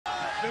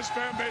This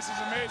fan base is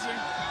amazing.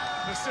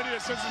 The city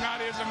of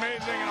Cincinnati is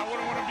amazing, and I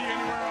wouldn't want to be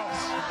anywhere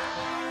else.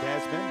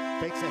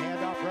 Desmond fakes a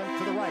handoff, runs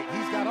to the right.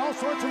 He's got all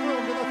sorts of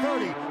room to the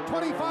 30,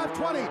 25,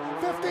 20,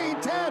 15,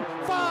 10,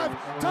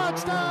 5,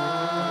 touchdown!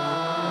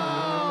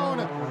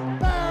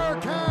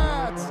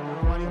 Bearcats!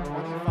 20,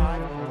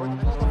 25, toward the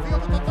middle of the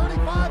field at the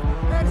 35,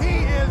 and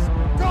he is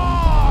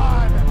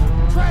gone!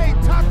 Trey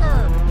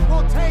Tucker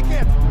will take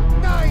it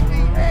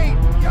 98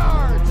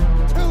 yards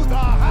to the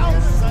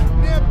house. A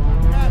nip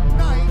at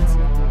night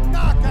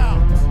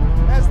knockout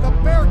as the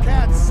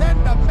Bearcats send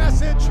a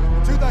message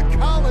to the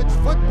college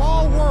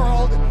football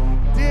world.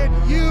 Did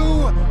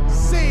you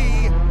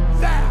see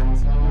that?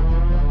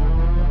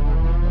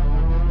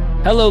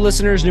 Hello,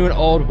 listeners, new and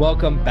old.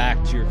 Welcome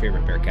back to your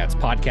favorite Bearcats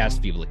podcast,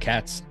 VIVA LA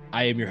CATS.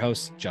 I am your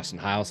host, Justin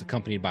Hiles,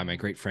 accompanied by my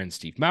great friend,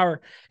 Steve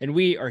Maurer, and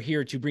we are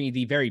here to bring you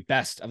the very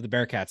best of the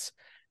Bearcats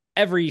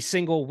every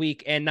single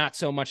week, and not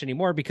so much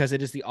anymore because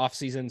it is the off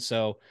season,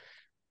 so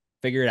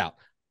figure it out.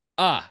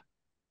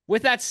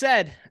 With that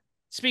said,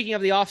 speaking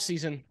of the off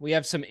season, we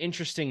have some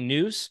interesting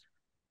news.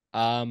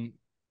 It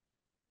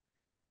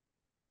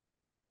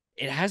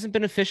hasn't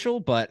been official,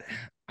 but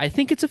I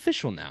think it's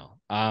official now.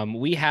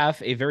 We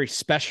have a very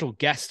special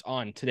guest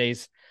on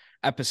today's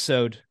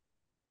episode.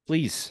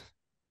 Please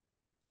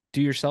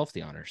do yourself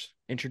the honors.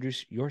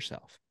 Introduce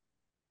yourself.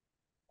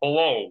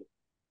 Hello,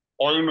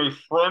 I am a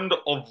friend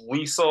of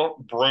Lisa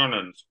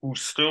Brannon's who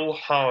still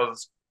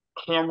has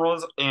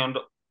cameras and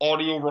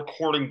audio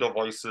recording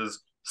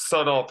devices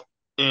set up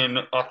in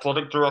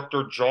Athletic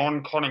Director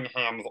John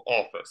Cunningham's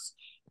office.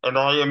 And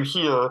I am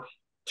here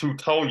to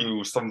tell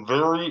you some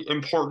very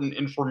important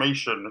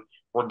information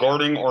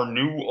regarding our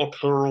new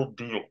apparel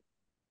deal.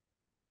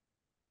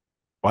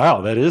 Wow,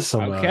 that is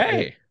some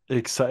Okay.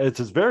 It's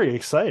very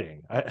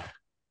exciting. I'm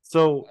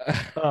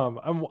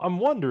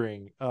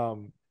wondering,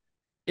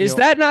 Is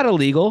that not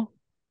illegal?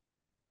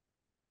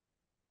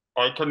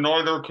 I can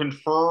neither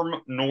confirm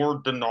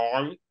nor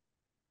deny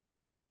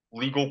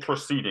legal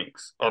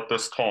proceedings at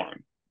this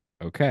time.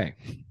 Okay.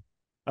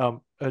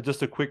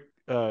 just a quick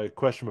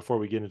question before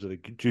we get into the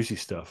juicy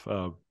stuff.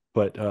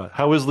 But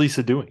how is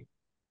Lisa doing?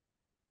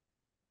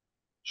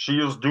 She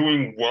is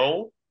doing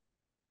well.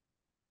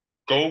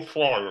 Go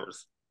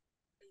Flyers.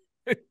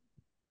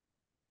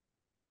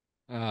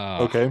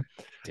 Okay.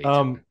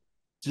 Daytona.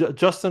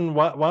 Justin,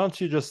 why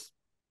don't you just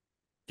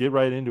get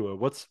right into it?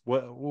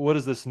 What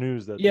is this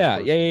news that?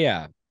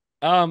 Yeah.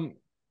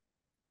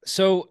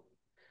 So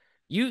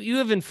you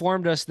have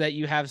informed us that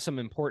you have some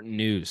important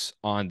news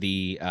on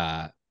the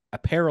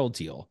apparel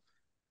deal.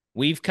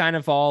 We've kind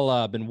of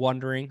all been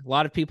wondering. A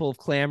lot of people have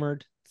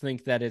clamored,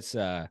 think that it's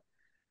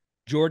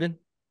Jordan,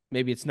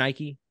 maybe it's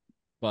Nike,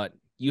 but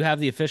you have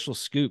the official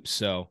scoop.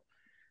 So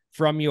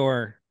from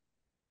your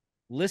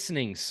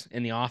listenings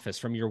in the office,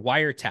 from your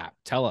wiretap,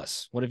 tell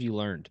us, what have you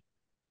learned?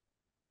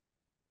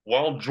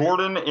 While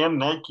Jordan and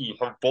Nike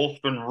have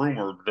both been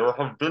rumored, there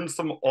have been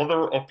some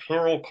other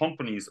apparel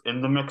companies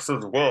in the mix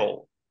as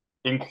well,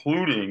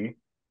 including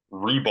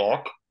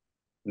Reebok,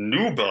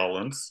 New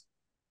Balance,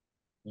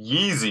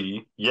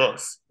 Yeezy,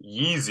 yes,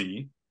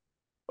 Yeezy,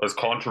 as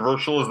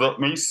controversial as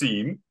that may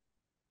seem,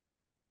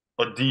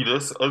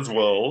 Adidas as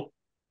well,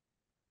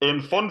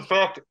 and fun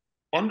fact,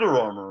 Under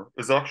Armour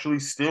is actually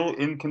still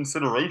in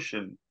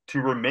consideration to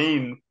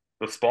remain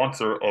the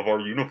sponsor of our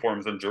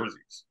uniforms and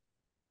jerseys.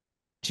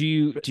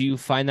 Do you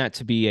find that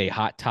to be a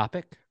hot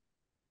topic?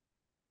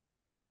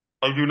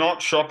 I do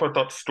not shop at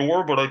that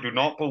store, but I do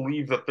not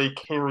believe that they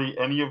carry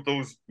any of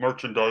those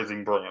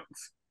merchandising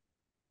brands.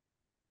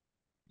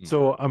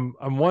 So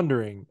I'm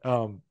wondering,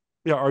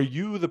 are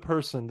you the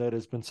person that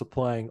has been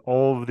supplying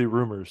all of the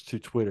rumors to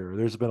Twitter?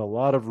 There's been a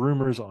lot of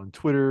rumors on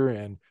Twitter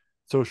and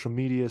social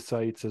media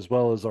sites as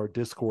well as our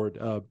Discord.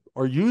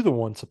 Are you the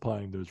one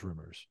supplying those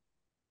rumors?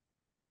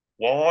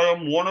 While I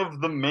am one of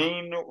the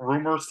main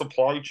rumor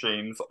supply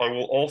chains, I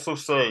will also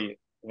say,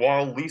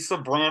 while Lisa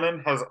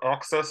Brannon has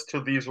access to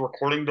these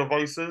recording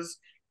devices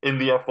in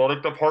the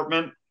athletic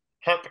department,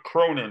 Hep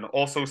Cronin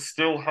also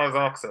still has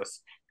access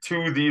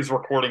to these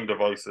recording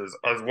devices,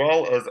 as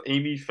well as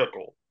Amy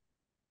Fickle.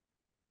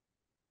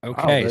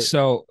 Okay, Wow,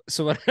 so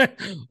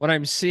what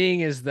I'm seeing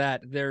is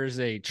that there's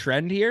a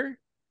trend here.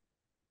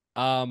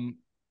 What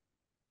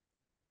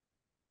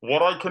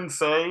I can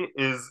say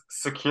is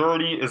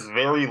security is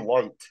very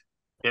light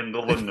in the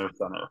Lindner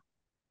Center.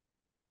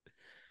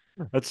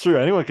 That's true.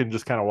 Anyone can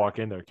just kind of walk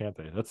in there, can't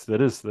they?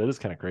 That is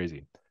kind of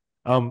crazy.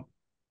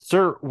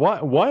 Sir,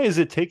 why is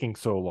it taking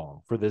so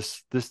long for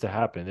this to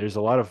happen? There's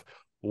a lot of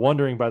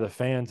wondering by the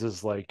fans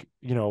is like,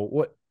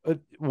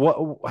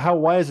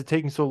 why is it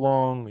taking so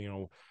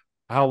long?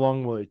 How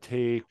long will it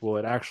take? Will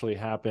it actually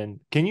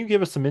happen? Can you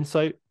give us some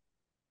insight?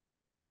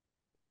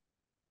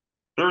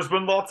 There's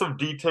been lots of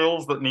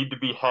details that need to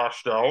be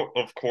hashed out,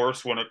 of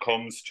course, when it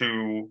comes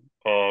to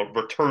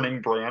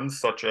returning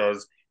brands such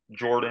as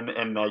Jordan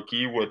and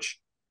Nike, which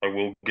I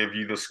will give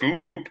you the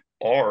scoop,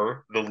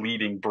 are the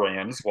leading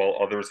brands, while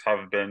others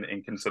have been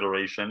in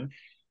consideration.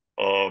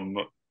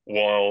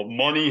 While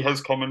money has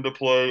come into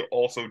play,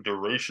 also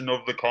duration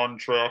of the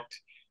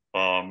contract,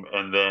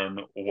 and then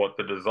what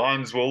the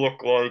designs will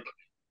look like.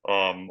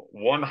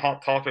 One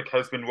hot topic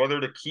has been whether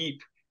to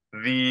keep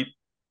the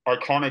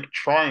iconic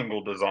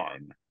triangle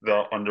design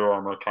that Under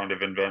Armour kind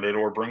of invented,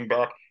 or bring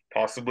back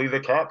possibly the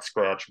cat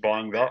scratch,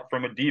 buying that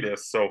from Adidas.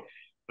 So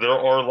there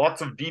are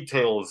lots of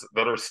details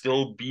that are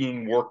still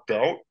being worked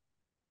out,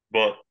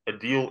 but a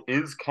deal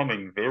is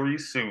coming very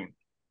soon.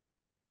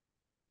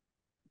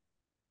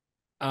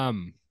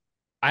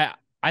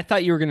 I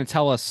thought you were going to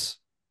tell us.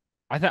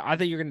 I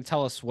thought you were going to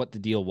tell us what the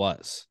deal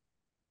was.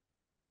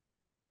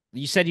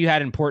 You said you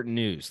had important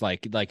news,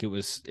 like it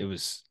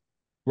was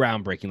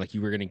groundbreaking. Like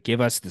you were going to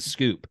give us the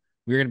scoop.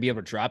 We were going to be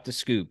able to drop the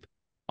scoop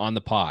on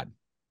the pod.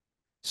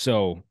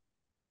 So,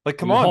 like,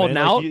 come on, holding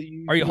man. out? Like,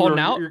 Are you holding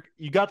out?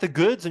 You got the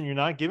goods, and you're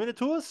not giving it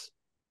to us.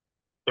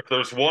 If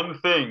there's one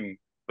thing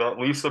that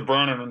Lisa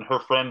Brennan and her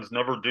friends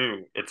never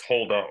do, it's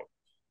hold out.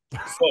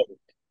 So,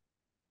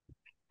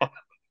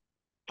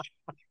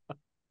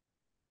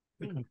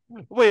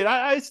 wait,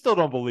 I still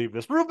don't believe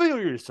this. Reveal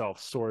yourself,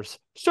 source.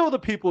 Show the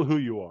people who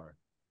you are.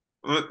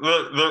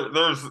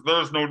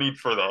 there's no need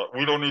for that.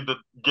 We don't need to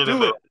get Do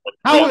into it.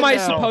 How Do am it I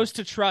now. supposed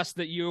to trust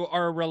that you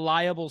are a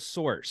reliable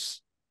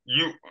source?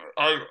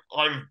 I've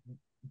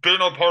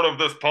been a part of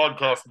this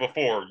podcast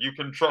before. You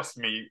can trust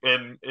me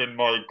in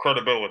my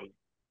credibility.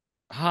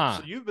 Huh?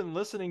 So you've been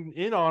listening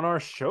in on our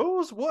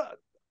shows? What?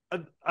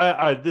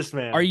 This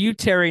man. Are you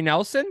Terry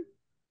Nelson?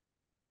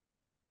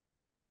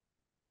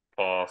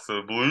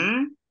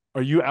 Possibly.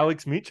 Are you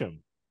Alex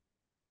Meacham?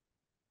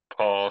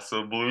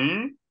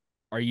 Possibly.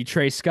 Are you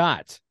Trey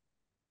Scott?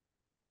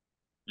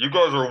 You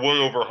guys are way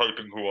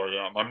overhyping who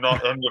I am. I'm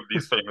not any of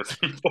these famous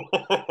people.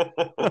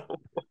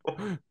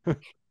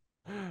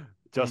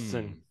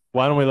 Justin,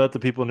 why don't we let the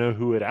people know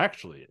who it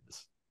actually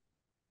is?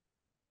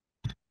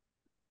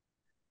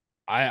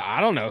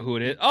 I don't know who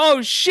it is.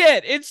 Oh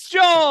shit! It's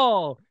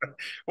Joel.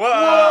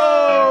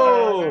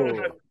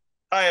 Whoa!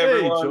 Hi Hey,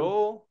 everyone.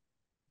 Joel.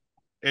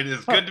 It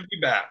is good to be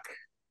back.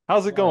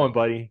 How's it going,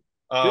 buddy?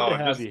 Oh, to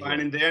have just you fine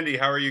here. and dandy.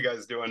 How are you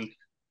guys doing?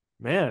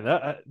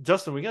 Man,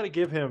 Justin, we got to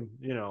give him,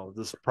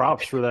 this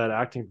props for that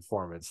acting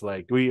performance.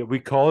 Like we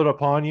called it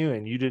upon you,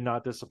 and you did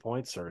not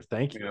disappoint, sir.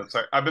 Thank you.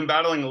 Sorry. I've been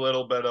battling a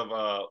little bit of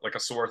like a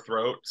sore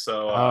throat,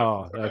 so I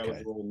was a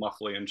little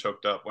muffly and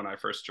choked up when I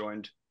first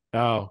joined.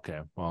 Oh,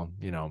 okay. Well,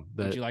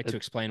 would you like to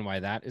explain why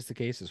that is the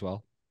case as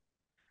well?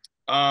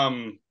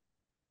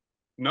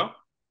 No.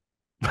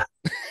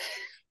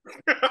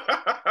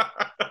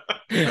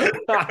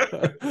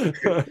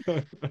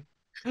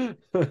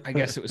 I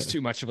guess it was too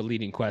much of a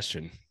leading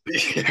question.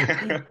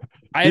 Yeah.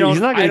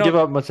 He's not going to give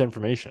up much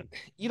information.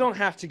 You don't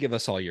have to give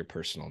us all your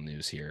personal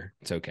news here.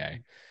 It's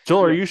okay.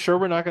 Joel, are you sure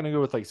we're not going to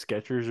go with like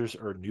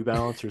Skechers or New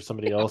Balance or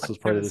somebody else as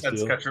part of this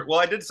deal? Skechers. Well,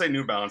 I did say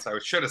New Balance. I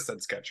should have said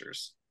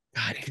Skechers.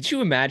 God, could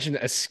you imagine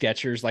a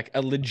Skechers, like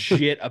a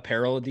legit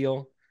apparel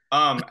deal?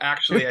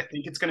 Actually, I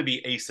think it's going to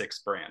be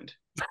Asics brand.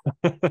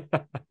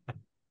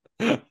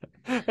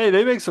 Hey,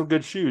 they make some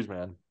good shoes,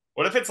 man.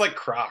 What if it's like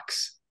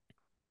Crocs?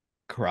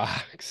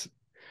 Crocs,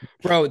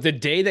 bro. The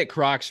day that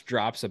Crocs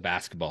drops a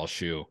basketball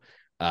shoe,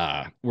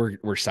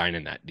 we're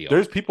signing that deal.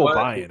 There's people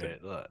buying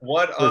it.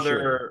 What other?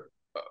 Sure.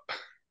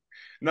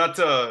 Not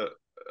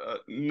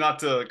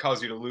to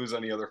cause you to lose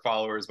any other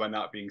followers by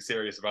not being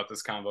serious about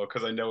this combo,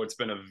 because I know it's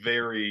been a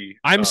very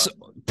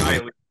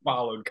highly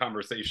followed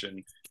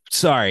conversation.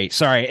 Sorry.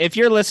 If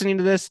you're listening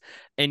to this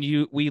and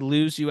we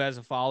lose you as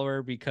a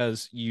follower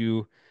because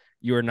you're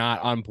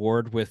not on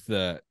board with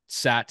the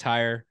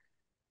satire,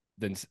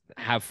 then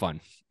have fun.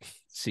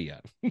 See ya.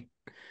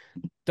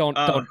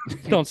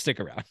 Don't stick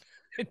around.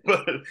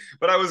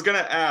 but I was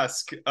gonna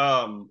ask,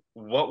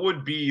 what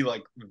would be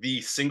like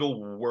the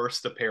single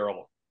worst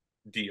apparel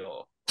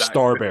deal?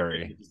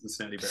 Starberry.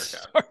 Cincinnati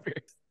Bearcats.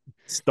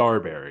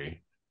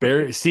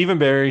 Starberry. Stephen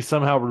Barry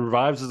somehow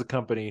revives as a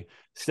company.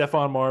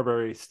 Stephon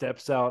Marbury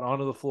steps out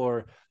onto the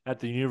floor at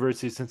the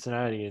University of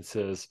Cincinnati and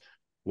says,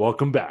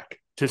 "Welcome back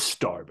to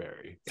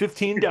Starberry.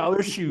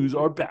 $15 shoes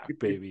are back,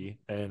 baby."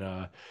 And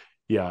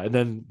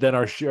and then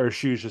our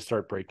shoes just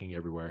start breaking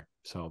everywhere.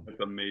 So that's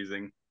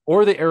amazing.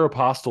 Or the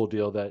Aeropostale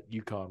deal that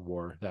UConn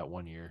wore that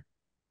one year.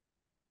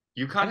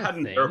 UConn had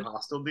an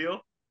Aeropostale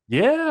deal?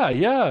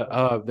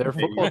 Yeah. Their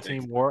football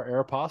team wore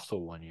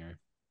Aeropostale one year.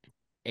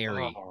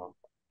 Airy.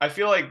 I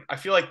feel like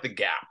the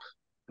Gap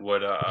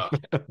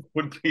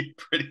would be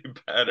pretty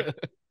bad.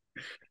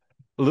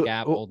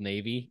 Gap, Old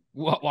Navy.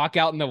 Walk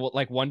out in the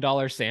like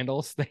 $1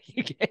 sandals that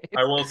you get.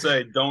 I will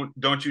say,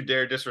 don't you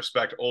dare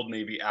disrespect Old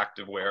Navy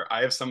activewear.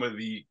 I have some of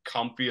the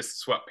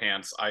comfiest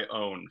sweatpants I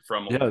own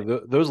from Old Navy.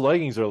 Those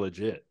leggings are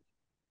legit.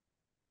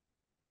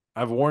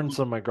 I've worn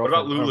some of my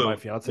girlfriend, what about Lulu? My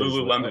fiance.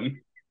 Lululemon.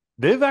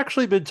 They've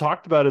actually been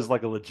talked about as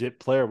like a legit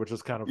player, which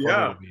is kind of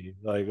funny to me.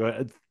 Like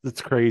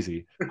it's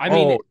crazy. I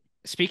mean,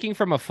 speaking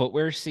from a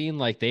footwear scene,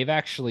 like they've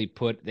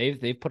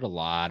put a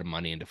lot of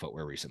money into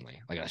footwear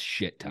recently, like a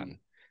shit ton.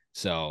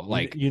 So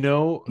like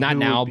not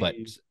now, but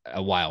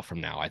a while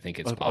from now, I think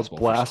it's possible.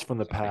 A blast from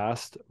the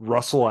past.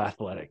 Russell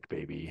Athletic,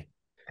 baby.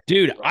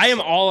 Dude, I am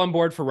all on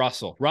board for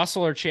Russell.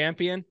 Russell or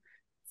champion.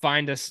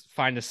 Find us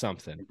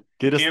something.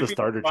 Get us the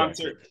starter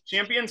jacket.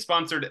 Champion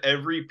sponsored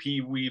every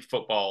Pee Wee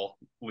football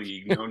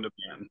league known to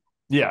man.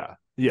 Yeah.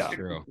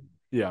 True.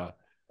 Yeah.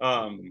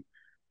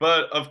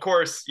 But of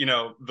course,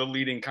 the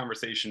leading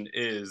conversation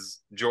is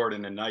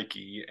Jordan and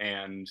Nike,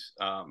 and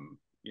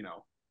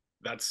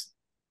that's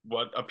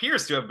what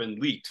appears to have been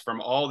leaked from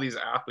all these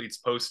athletes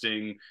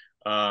posting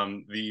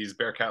these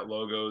Bearcat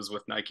logos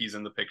with Nikes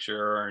in the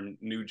picture and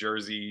New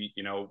Jersey,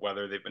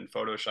 whether they've been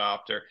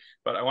photoshopped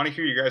but I want to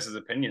hear you guys'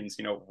 opinions.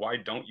 Why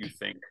don't you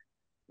think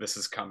this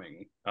is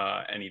coming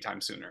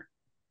anytime sooner?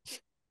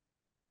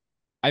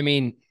 I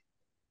mean,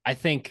 I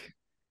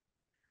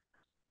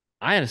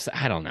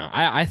don't know.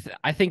 I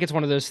think it's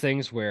one of those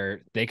things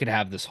where they could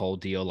have this whole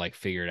deal like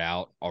figured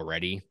out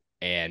already.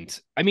 And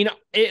I mean,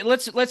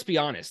 let's be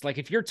honest. Like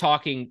if you're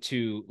talking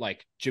to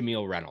like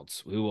Jameel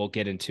Reynolds, who we'll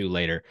get into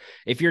later,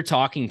 if you're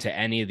talking to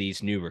any of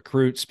these new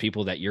recruits,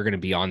 people that you're going to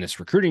be on this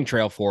recruiting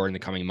trail for in the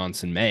coming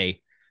months in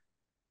May,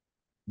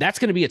 that's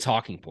going to be a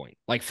talking point,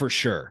 like for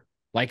sure.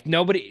 Like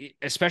nobody,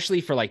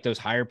 especially for like those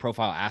higher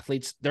profile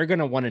athletes, they're going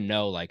to want to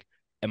know, like,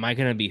 am I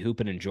going to be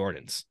hooping in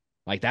Jordans?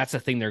 Like that's the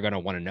thing they're going to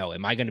want to know.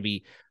 Am I going to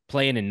be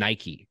playing in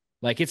Nike?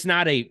 Like it's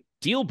not a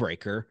deal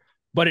breaker,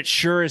 but it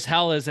sure as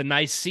hell is a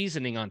nice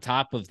seasoning on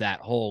top of that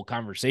whole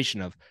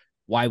conversation of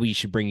why we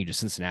should bring you to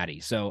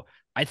Cincinnati. So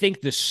I think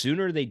the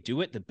sooner they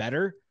do it, the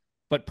better.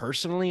 But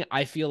personally,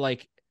 I feel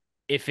like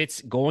if it's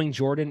going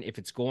Jordan, if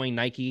it's going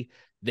Nike,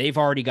 they've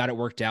already got it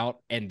worked out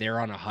and they're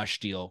on a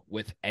hush deal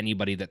with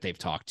anybody that they've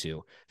talked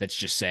to that's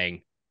just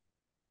saying,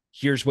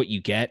 here's what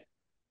you get.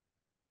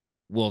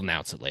 We'll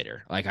announce it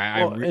later. Like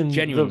I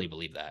genuinely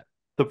believe that.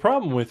 The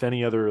problem with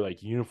any other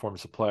like uniform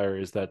supplier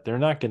is that they're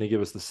not going to give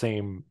us the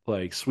same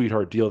like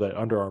sweetheart deal that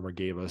Under Armour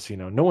gave us.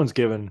 No one's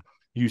given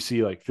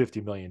UC like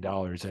 $50 million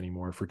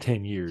anymore for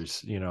 10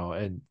 years,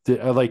 and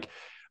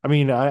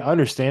I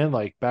understand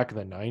like back in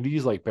the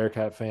 90s, like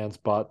Bearcat fans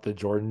bought the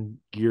Jordan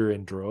gear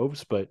in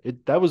droves, but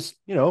that was,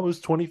 it was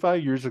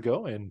 25 years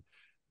ago. And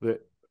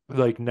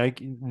like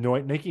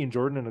Nike and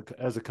Jordan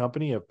as a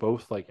company have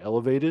both like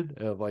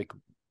elevated like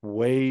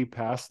way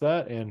past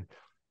that. And,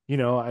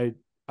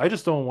 I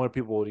just don't want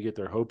people to get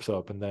their hopes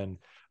up. And then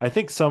I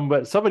think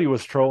somebody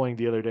was trolling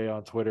the other day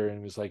on Twitter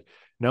and was like,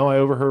 no, I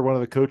overheard one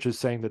of the coaches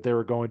saying that they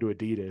were going to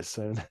Adidas,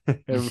 and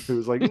everybody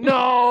was like,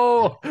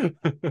 no.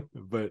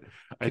 But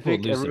I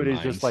think everybody's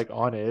just like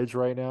on edge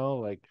right now.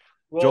 Like,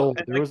 well, Joel,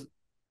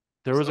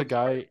 there was a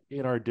guy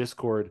in our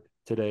Discord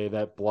today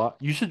that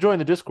blocked. You should join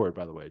the Discord,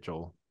 by the way,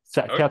 Joel.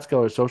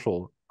 Catskeller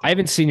Social. I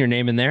haven't seen your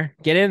name in there.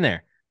 Get in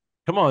there.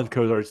 Come on,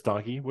 Cozart's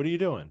donkey. What are you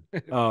doing?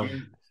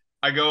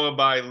 I go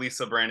by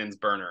Lisa Brannon's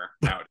burner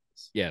nowadays.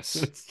 Yes,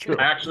 it's true.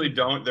 I actually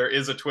don't. There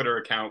is a Twitter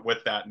account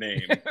with that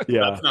name.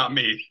 Yeah, that's not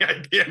me.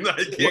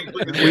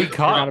 We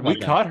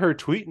caught her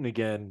tweeting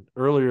again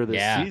earlier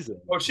this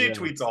season. Oh, she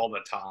tweets all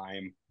the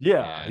time.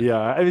 Yeah.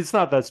 I mean, it's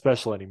not that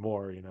special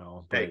anymore,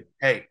 But...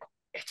 Hey,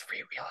 it's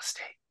free real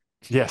estate.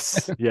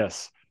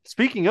 Yes.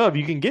 Speaking of,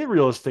 you can get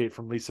real estate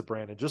from Lisa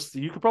Brannon.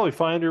 You could probably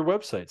find her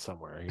website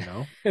somewhere.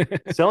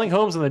 Selling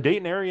homes in the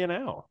Dayton area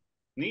now.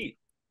 Neat.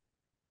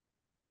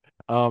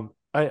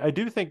 I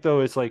do think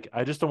though it's like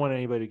I just don't want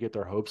anybody to get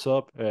their hopes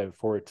up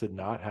for it to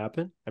not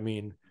happen. I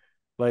mean,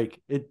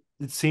 like it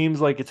seems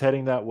like it's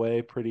heading that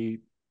way. Pretty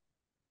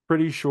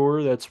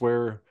sure that's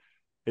where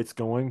it's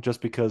going.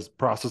 Just because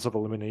process of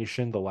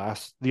elimination,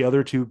 the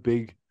other two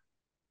big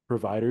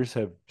providers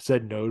have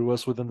said no to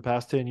us within the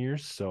past 10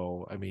 years.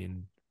 So I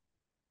mean,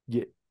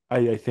 yeah,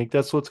 I think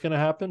that's what's going to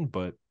happen.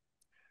 But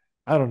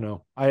I don't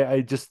know.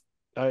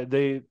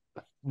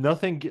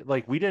 Nothing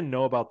like we didn't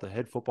know about the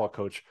head football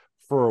coach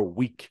for a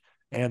week,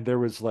 and there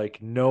was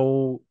like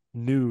no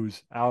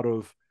news out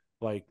of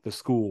like the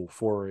school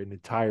for an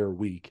entire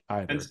week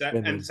either. And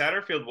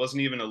Satterfield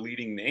wasn't even a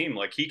leading name.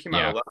 Like he came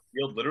out of left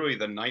field literally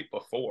the night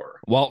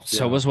before. Well,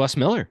 so was Wes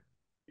Miller.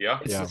 Yeah,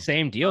 it's the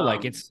same deal.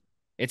 Like it's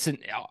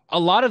a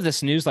lot of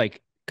this news.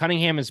 Like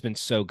Cunningham has been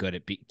so good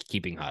at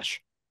keeping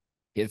hush.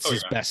 It's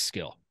his best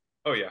skill.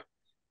 Oh yeah,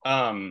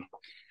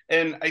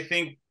 and I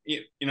think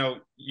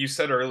you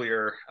said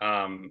earlier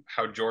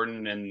how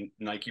Jordan and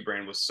Nike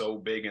brand was so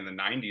big in the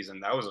 90s,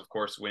 and that was of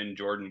course when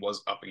Jordan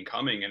was up and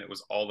coming and it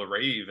was all the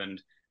rave,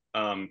 and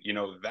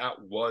that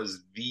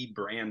was the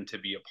brand to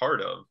be a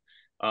part of.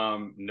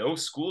 No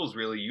schools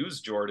really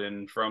used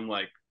Jordan from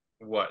like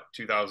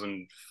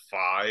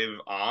 2005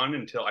 on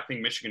until I think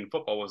Michigan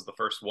football was the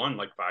first one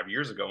like 5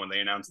 years ago when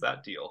they announced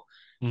that deal.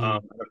 And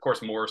of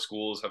course more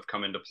schools have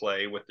come into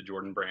play with the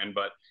Jordan brand,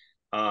 but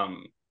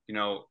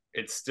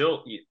it's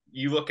still,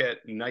 you look at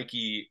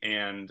Nike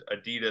and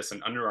Adidas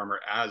and Under Armour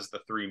as the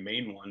three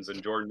main ones,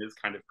 and Jordan is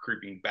kind of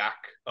creeping back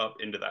up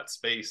into that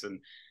space. And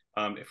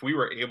if we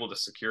were able to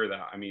secure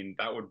that, I mean,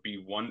 that would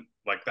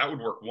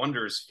work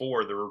wonders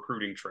for the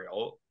recruiting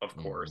trail, of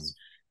course.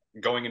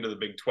 Going into the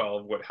Big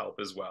 12 would help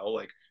as well.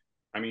 Like,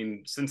 I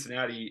mean,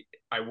 Cincinnati,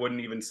 I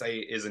wouldn't even say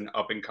is an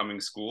up and coming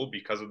school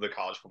because of the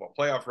college football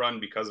playoff run,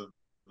 because of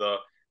the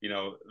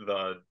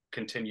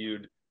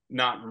continued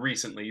not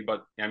recently,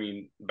 but I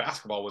mean,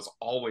 basketball was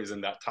always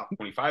in that top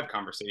 25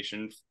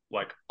 conversation,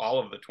 like all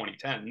of the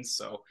 2010s.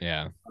 So,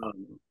 Yeah.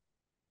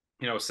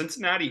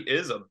 Cincinnati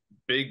is a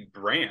big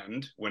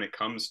brand when it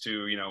comes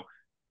to,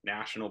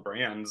 national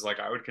brands. Like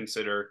I would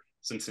consider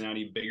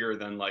Cincinnati bigger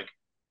than like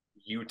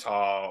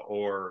Utah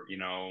or,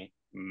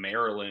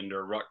 Maryland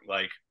or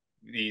like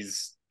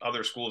these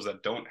other schools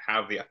that don't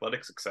have the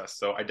athletic success.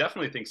 So I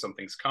definitely think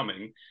something's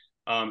coming.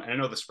 And I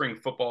know the spring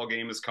football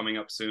game is coming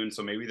up soon,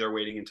 so maybe they're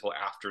waiting until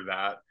after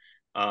that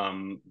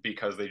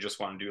because they just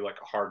want to do like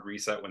a hard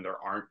reset when there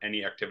aren't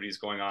any activities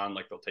going on.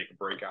 Like they'll take a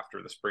break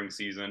after the spring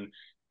season,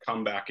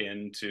 come back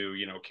into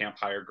Camp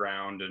Higher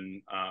Ground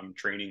and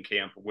training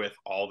camp with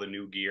all the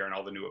new gear and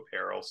all the new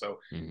apparel. So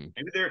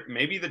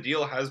maybe the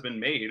deal has been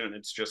made and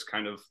it's just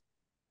kind of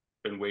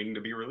been waiting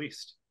to be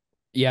released.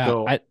 Yeah.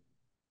 So,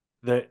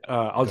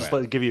 I'll just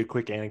give you a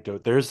quick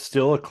anecdote. There's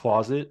still a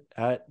closet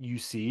at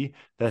UC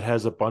that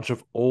has a bunch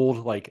of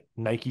old like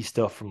Nike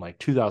stuff from like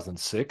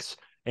 2006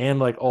 and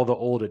like all the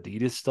old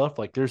Adidas stuff.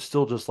 Like there's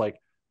still just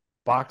like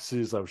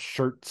boxes of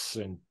shirts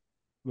and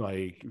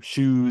like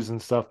shoes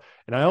and stuff.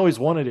 And I always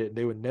wanted it.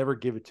 They would never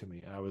give it to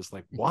me. And I was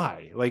like,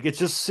 why? Like it's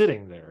just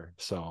sitting there.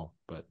 So,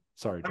 but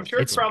sorry. I'm sure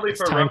it's probably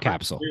for time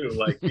capsule too,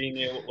 like being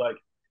able like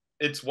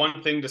it's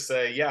one thing to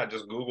say, yeah,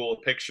 just Google a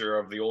picture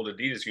of the old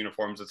Adidas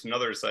uniforms. It's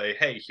another to say,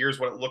 hey, here's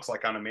what it looks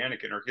like on a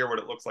mannequin or here what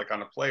it looks like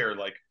on a player.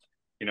 Like,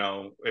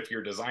 if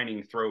you're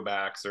designing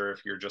throwbacks or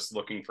if you're just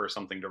looking for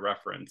something to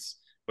reference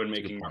when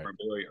making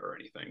memorabilia or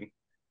anything.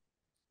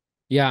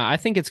 Yeah, I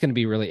think it's going to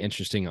be really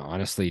interesting,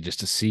 honestly, just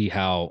to see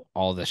how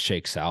all this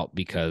shakes out,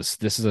 because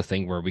this is a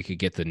thing where we could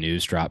get the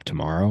news drop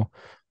tomorrow.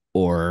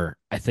 Or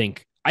I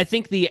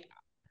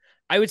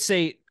would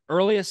say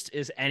earliest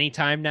is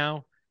anytime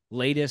now.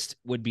 Latest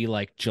would be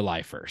like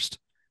July 1st,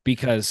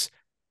 because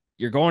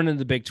you're going into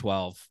the Big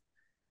 12.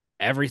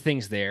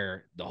 Everything's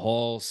there. The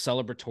whole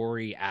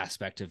celebratory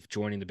aspect of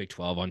joining the Big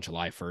 12 on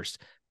July 1st,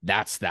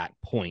 that's that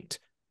point.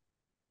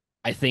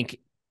 I think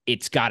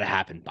it's got to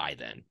happen by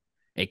then.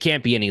 It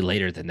can't be any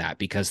later than that,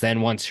 because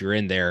then once you're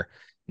in there,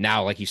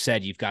 now, like you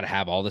said, you've got to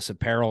have all this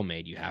apparel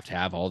made. You have to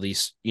have all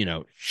these,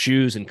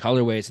 shoes and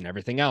colorways and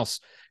everything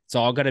else. It's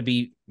all got to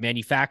be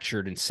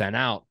manufactured and sent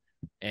out.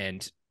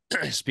 And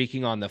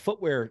speaking on the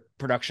footwear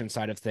production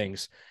side of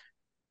things,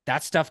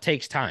 that stuff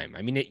takes time.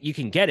 I mean, you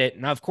can get it.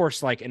 Now, of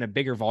course, like in a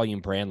bigger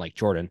volume brand like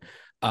Jordan,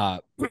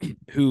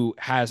 who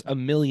has a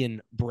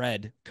million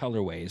bred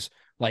colorways.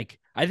 Like,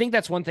 I think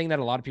that's one thing that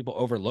a lot of people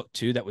overlook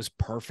too, that was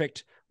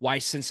perfect. Why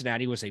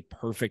Cincinnati was a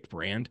perfect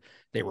brand.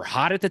 They were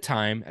hot at the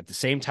time. At the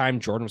same time,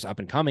 Jordan was up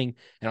and coming.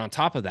 And on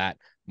top of that,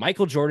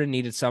 Michael Jordan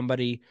needed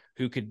somebody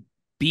who could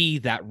be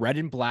that red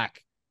and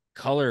black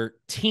color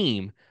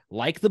team,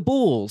 like the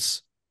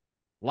Bulls,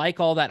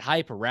 like all that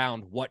hype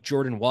around what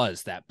Jordan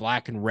was, that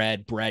black and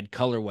red bred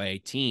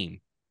colorway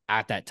team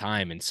at that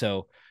time. And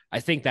so I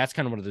think that's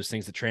kind of one of those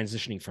things that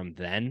transitioning from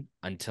then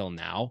until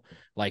now,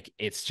 like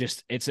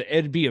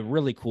it'd be a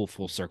really cool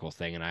full circle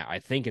thing. And I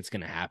think it's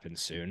going to happen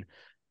soon.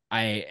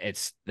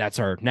 That's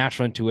our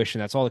natural intuition.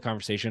 That's all the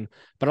conversation.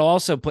 But I'll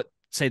also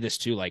say this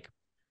too. Like,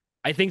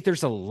 I think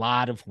there's a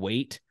lot of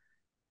weight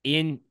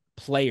in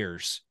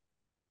players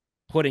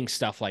putting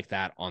stuff like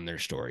that on their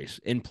stories,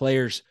 in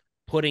players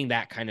putting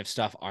that kind of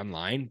stuff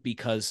online,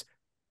 because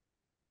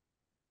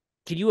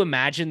can you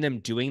imagine them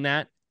doing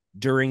that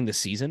during the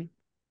season?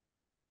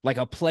 Like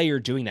a player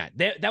doing that,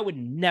 that would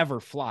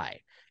never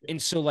fly.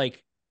 And so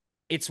like,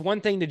 it's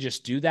one thing to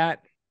just do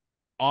that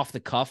off the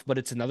cuff, but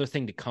it's another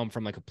thing to come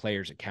from like a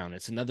player's account.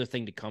 It's another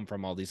thing to come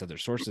from all these other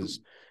sources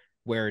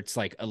where it's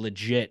like a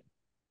legit,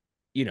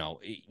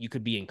 you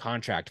could be in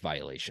contract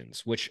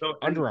violations, which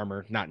Under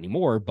Armour, not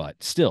anymore,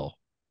 but still.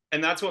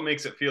 And that's what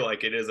makes it feel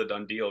like it is a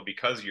done deal,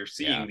 because you're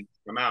seeing these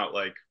come out.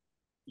 Like,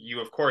 you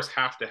of course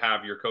have to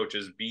have your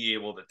coaches be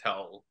able to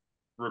tell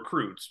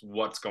recruits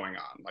what's going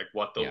on, like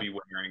what they'll be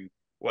wearing,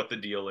 what the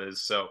deal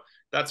is. So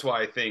that's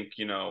why I think,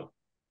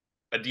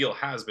 a deal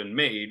has been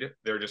made.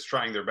 They're just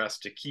trying their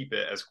best to keep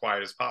it as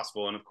quiet as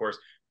possible. And of course,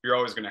 you're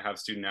always going to have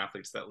student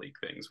athletes that leak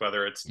things,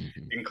 whether it's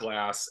in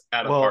class,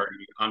 at a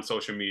party, on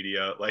social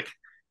media. Like,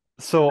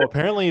 so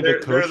apparently the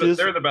coaches,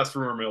 they're the best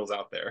rumor mills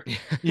out there.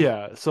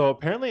 Yeah. So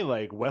apparently,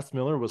 like, Wes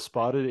Miller was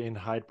spotted in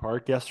Hyde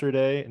Park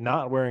yesterday,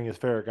 not wearing his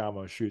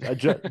Ferragamo shoes.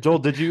 Joel,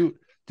 did you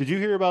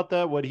hear about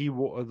that? What he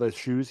wore, the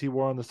shoes he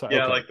wore on the side?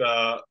 Yeah, okay. Like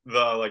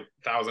the like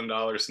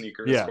 $1,000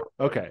 sneakers. Yeah.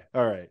 Okay.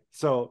 All right.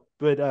 So,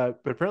 but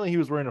apparently he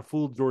was wearing a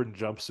full Jordan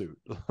jumpsuit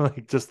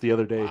like just the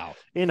other day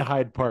in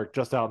Hyde Park,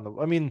 just out in the.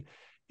 I mean,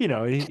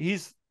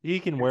 he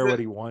can wear what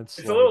he wants.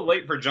 It's a little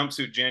late for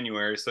jumpsuit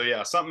January, so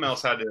yeah, something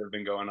else had to have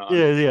been going on.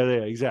 Yeah,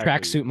 exactly.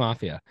 Tracksuit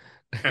mafia.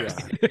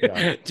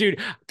 Yeah.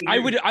 Dude, I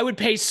would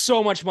pay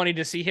so much money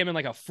to see him in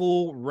like a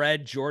full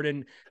red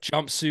Jordan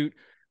jumpsuit,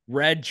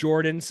 red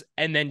Jordans,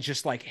 and then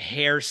just like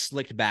hair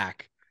slicked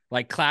back,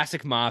 like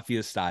classic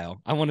mafia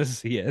style. I want to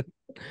see it.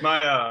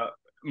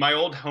 My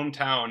old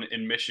hometown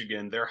in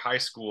Michigan, their high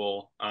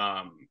school,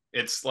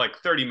 it's like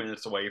 30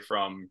 minutes away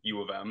from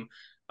U of M.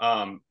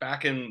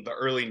 Back in the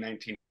early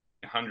 1900s,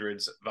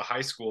 1800s, the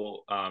high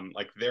school,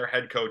 like their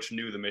head coach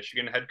knew the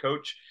Michigan head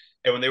coach.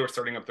 And when they were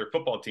starting up their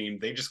football team,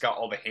 they just got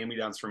all the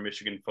hand-me-downs from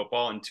Michigan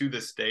football. And to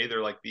this day,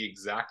 they're like the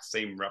exact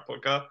same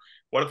replica.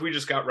 What if we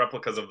just got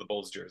replicas of the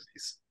Bulls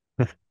jerseys?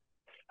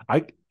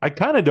 I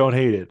kind of don't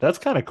hate it. That's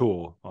kind of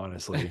cool,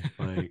 honestly.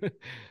 Like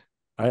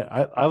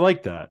I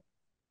like that.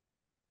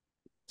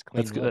 It's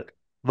clean That's look. good.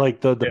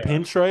 Like the Yeah.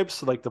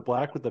 pinstripes, like the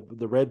black with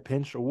the red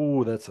pinch.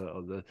 Oh, that's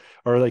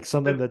or like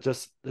something that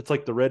just it's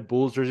like the Red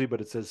Bulls jersey,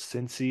 but it says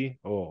Cincy.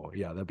 Oh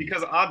yeah, that'd be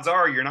Because odds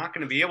are you're not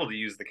going to be able to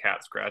use the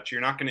cat scratch. You're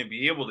not going to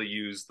be able to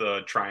use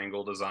the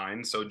triangle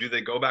design. So do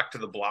they go back to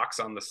the blocks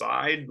on the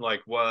side?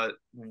 Like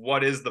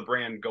what is the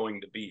brand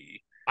going to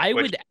be?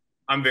 Which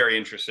I'm very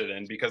interested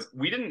in, because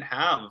we didn't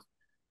have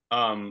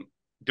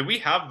do we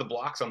have the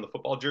blocks on the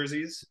football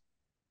jerseys?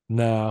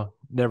 No,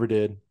 never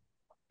did.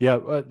 Yeah,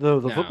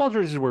 the No. football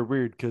jerseys were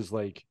weird because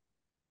like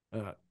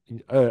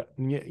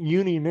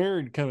uni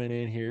nerd coming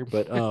in here,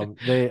 but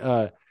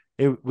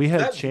we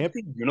had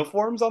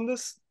uniforms on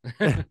this.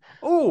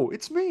 Oh,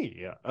 it's me.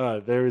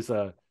 Yeah.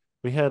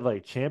 We had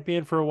like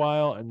Champion for a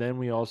while, and then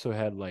we also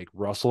had like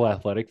Russell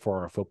Athletic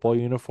for our football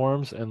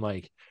uniforms, and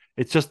like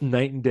it's just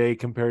night and day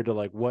compared to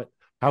like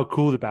how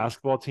cool the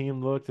basketball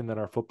team looked, and then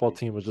our football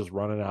team was just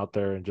running out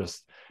there and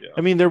just I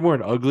mean, they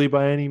weren't ugly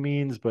by any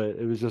means, but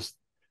it was just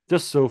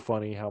so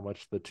funny how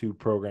much the two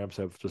programs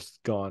have just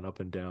gone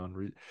up and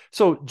down.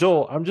 So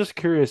Joel, I'm just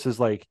curious, is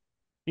like,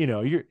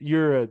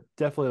 you're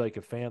definitely like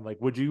a fan. Like,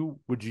 would you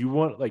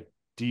want, like,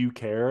 do you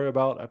care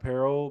about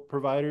apparel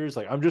providers?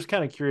 Like, I'm just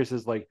kind of curious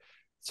as like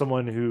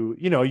someone who,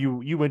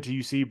 you went to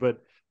UC,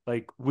 but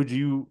like, would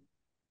you,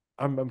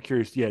 I'm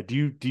curious. Yeah.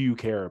 Do you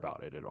care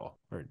about it at all?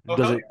 Or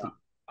does it? Yeah.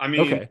 I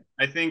mean, okay.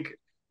 I think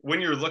when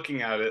you're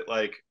looking at it,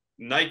 like,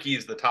 Nike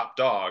is the top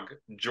dog.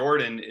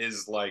 Jordan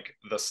is like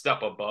the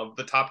step above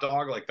the top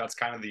dog. Like, that's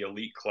kind of the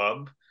elite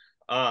club.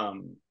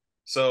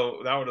 So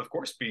that would of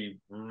course be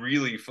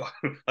really fun,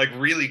 like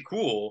really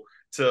cool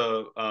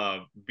to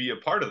be a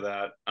part of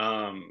that.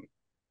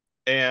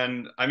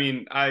 And I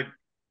mean,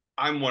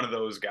 I'm one of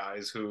those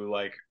guys who,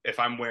 like, if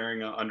I'm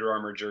wearing an Under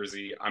Armour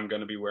jersey, I'm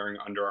going to be wearing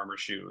Under Armour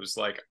shoes.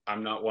 Like,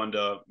 I'm not one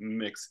to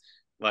mix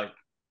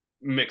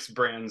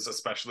brands,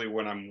 especially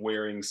when I'm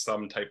wearing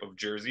some type of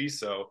jersey.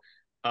 So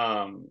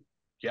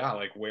yeah,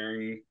 like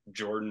wearing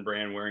Jordan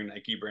brand, wearing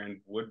Nike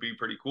brand would be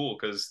pretty cool,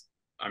 because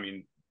I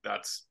mean,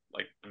 that's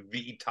like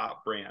the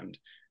top brand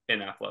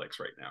in athletics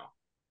right now.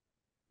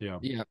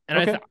 Yeah.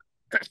 And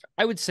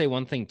I would say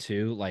one thing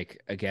too, like,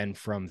 again,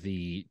 from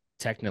the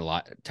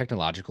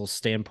technological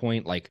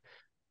standpoint, like,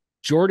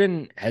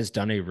 Jordan has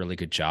done a really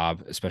good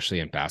job, especially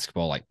in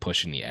basketball, like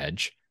pushing the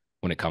edge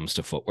when it comes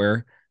to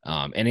footwear,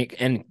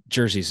 and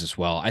jerseys as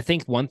well. I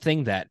think one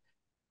thing that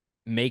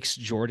makes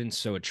Jordan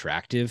so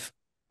attractive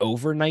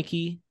over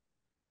Nike,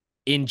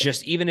 in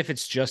just, even if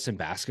it's just in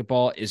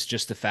basketball, is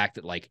just the fact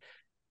that, like,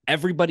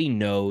 everybody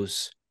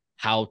knows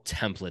how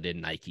templated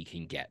Nike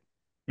can get.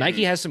 Mm-hmm.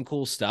 Nike has some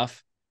cool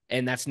stuff,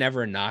 and that's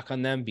never a knock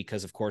on them,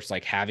 because of course,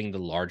 like, having the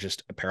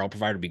largest apparel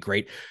provider would be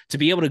great. To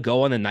be able to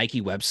go on the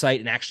Nike website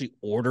and actually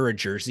order a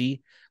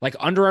jersey, like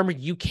Under Armour,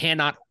 you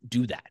cannot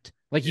do that.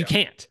 Like, you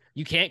can't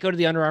go to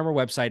the Under Armour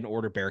website and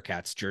order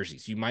Bearcats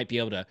jerseys. You might be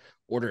able to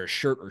order a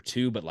shirt or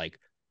two, but like,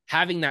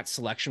 having that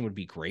selection would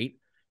be great.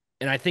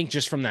 And I think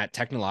just from that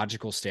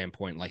technological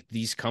standpoint, like,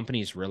 these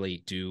companies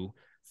really do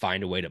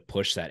find a way to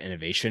push that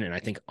innovation. And I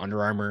think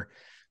Under Armour,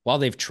 while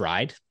they've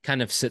tried,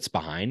 kind of sits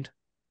behind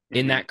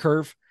in that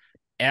curve.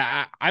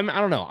 And I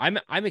don't know.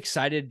 I'm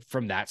excited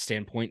from that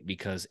standpoint,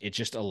 because it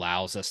just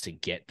allows us to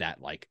get that,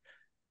 like,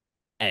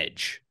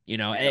 edge,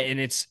 and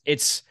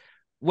it's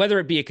whether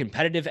it be a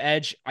competitive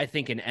edge, I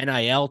think in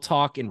NIL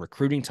talk, in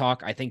recruiting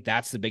talk, I think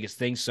that's the biggest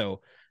thing.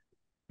 So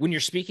when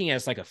you're speaking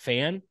as like a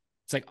fan,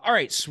 it's like, all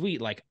right,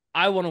 sweet. Like,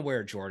 I want to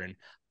wear Jordan.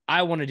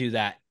 I want to do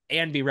that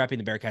and be repping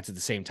the Bearcats at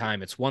the same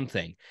time. It's one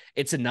thing.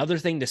 It's another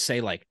thing to say,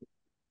 like,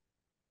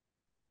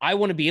 I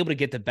want to be able to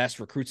get the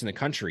best recruits in the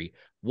country.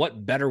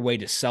 What better way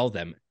to sell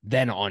them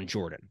than on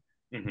Jordan,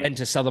 and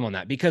to sell them on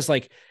that? Because,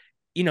 like,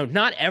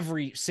 not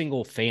every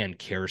single fan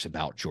cares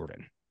about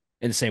Jordan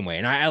in the same way.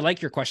 And I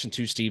like your question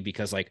too, Steve,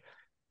 because, like,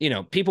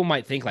 people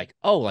might think like,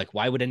 oh, like,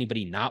 why would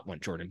anybody not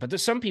want Jordan? But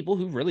there's some people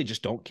who really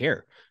just don't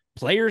care.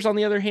 Players, on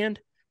the other hand,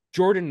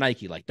 Jordan,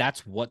 Nike, like,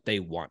 that's what they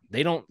want.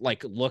 They don't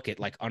like look at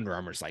like Under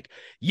Armour's like,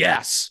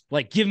 yes,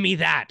 like, give me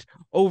that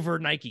over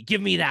Nike,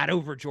 give me that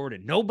over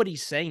Jordan.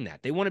 Nobody's saying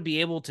that. They want to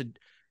be able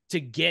to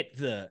get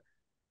the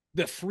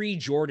free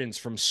Jordans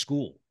from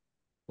school.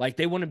 Like,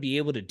 they want to be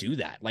able to do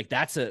that. Like,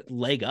 that's a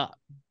leg up.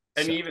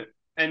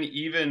 And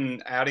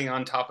even adding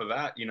on top of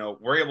that,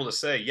 we're able to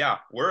say, yeah,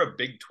 we're a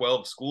Big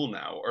 12 school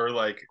now. Or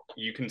like,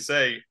 you can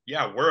say,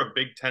 yeah, we're a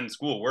Big 10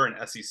 school. We're an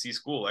SEC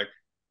school. Like,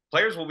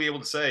 players will be able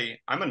to say,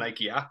 I'm a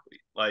Nike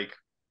athlete. Like,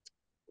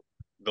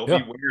 they'll be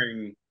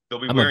wearing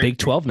I'm a Big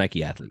 12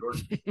 Nike athlete.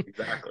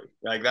 Exactly.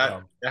 Like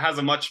that. It has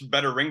a much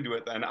better ring to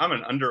it than I'm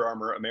an Under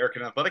Armour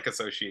American Athletic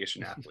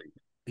Association athlete.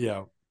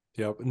 Yeah.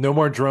 No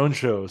more drone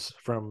shows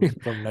from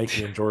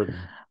Nike and Jordan.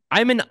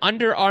 I'm an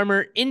Under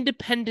Armour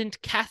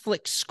independent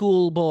Catholic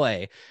school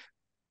boy.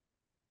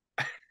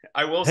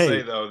 I will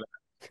say though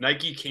that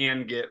Nike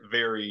can get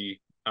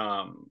very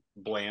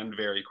bland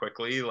very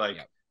quickly, like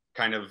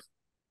kind of,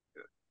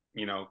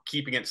 you know,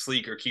 keeping it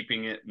sleek or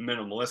keeping it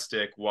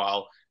minimalistic,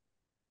 while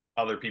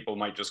other people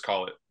might just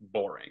call it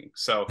boring.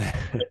 So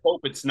I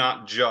hope it's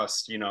not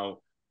just, you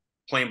know,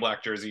 plain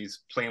black jerseys,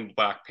 plain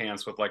black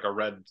pants with like a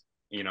red,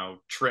 you know,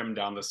 trim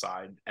down the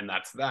side, and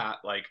that's that.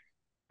 Like,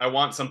 I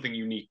want something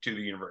unique to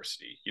the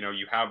university. You know,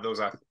 you have those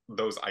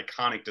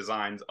iconic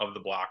designs of the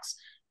blocks,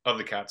 of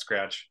the cat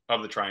scratch,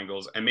 of the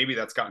triangles, and maybe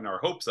that's gotten our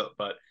hopes up,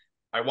 but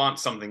I want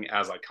something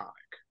as iconic.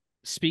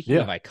 Speaking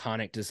of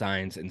iconic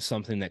designs and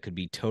something that could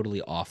be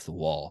totally off the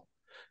wall,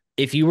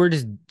 if you were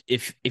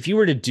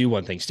to do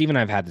one thing, Steve and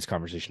I have had this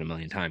conversation a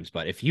million times,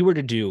 but if you were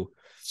to do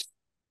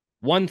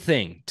one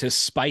thing to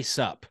spice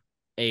up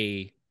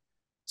a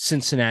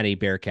Cincinnati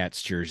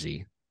Bearcats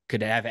jersey,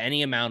 could have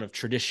any amount of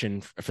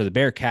tradition for the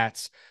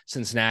Bearcats,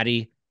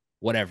 Cincinnati,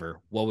 whatever,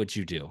 what would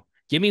you do?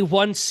 Give me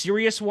one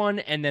serious one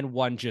and then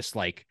one just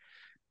like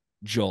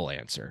Joel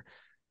answer.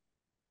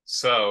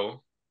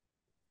 So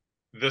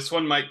this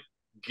one might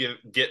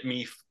get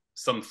me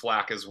some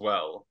flack as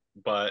well,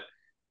 but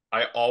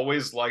I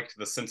always liked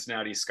the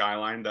Cincinnati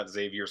skyline that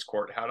Xavier's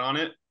court had on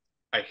it.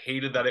 I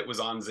hated that it was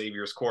on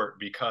Xavier's court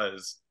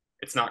because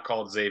it's not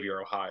called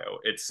Xavier, Ohio.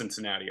 It's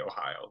Cincinnati,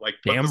 Ohio. Like,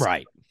 damn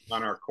right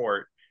on our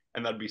court,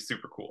 and that'd be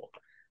super cool.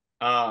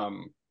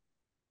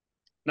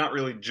 Not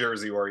really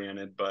jersey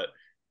oriented, but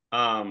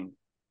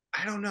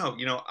I don't know.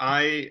 You know,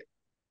 I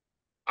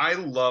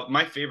love,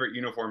 my favorite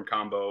uniform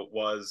combo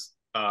was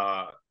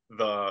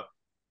the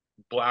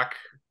black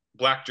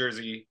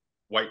jersey,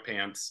 white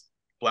pants,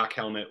 black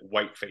helmet,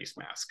 white face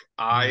mask.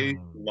 I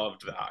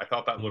loved that. I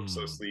thought that looked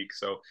so sleek.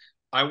 So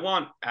I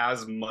want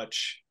as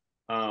much,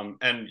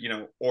 and you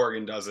know,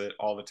 Oregon does it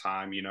all the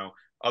time. You know,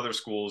 other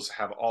schools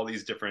have all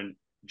these different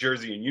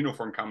jersey and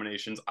uniform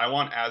combinations. I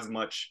want as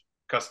much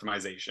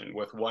customization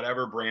with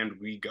whatever brand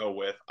we go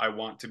with. I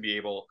want to be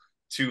able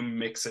to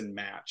mix and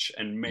match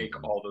and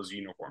make all those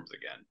uniforms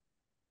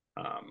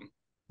again.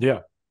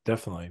 Yeah,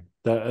 definitely.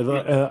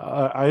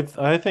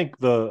 I think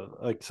the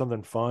like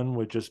something fun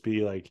would just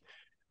be like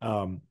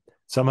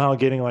somehow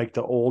getting like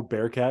the old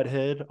Bearcat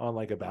head on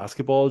like a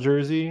basketball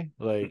jersey.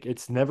 Like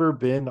it's never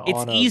been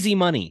it's easy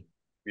money.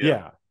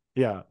 Yeah.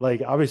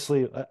 Like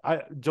obviously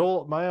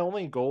Joel, my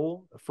only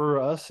goal for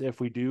us, if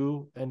we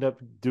do end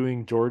up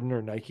doing Jordan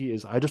or Nike,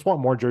 is I just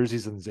want more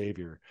jerseys than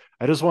Xavier.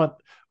 I just want,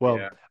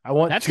 I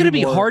want that's going to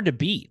be hard to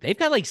beat. They've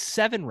got like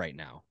 7 right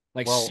now.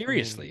 Like,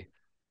 seriously.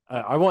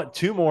 I want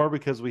 2 more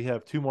because we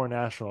have 2 more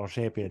national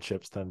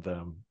championships than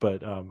them.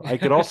 But I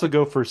could also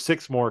go for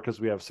 6 more because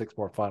we have 6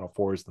 more Final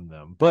Fours than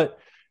them. But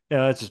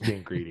that's just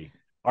being greedy.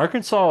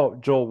 Arkansas,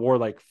 Joel, wore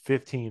like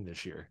 15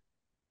 this year.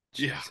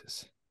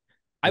 Jesus.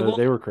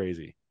 They were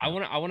crazy. I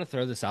want to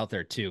throw this out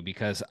there too,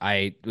 because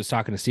I was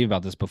talking to Steve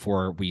about this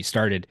before we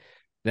started,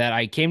 that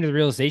I came to the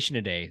realization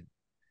today,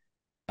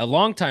 a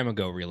long time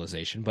ago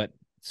realization, but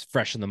it's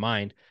fresh in the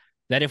mind,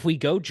 that if we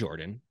go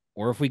Jordan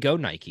or if we go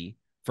Nike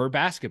for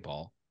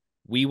basketball,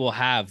 we will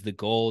have the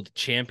gold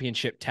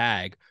championship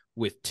tag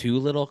with 2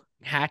 little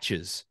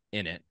hatches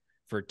in it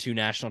for 2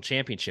 national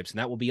championships. And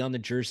that will be on the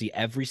jersey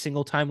every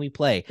single time we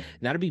play.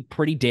 And that'll be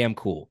pretty damn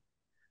cool.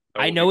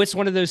 I know it's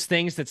one of those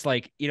things that's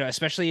like, you know,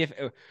 especially if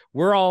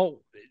we're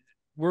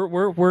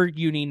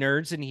uni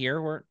nerds in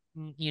here, we're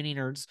uni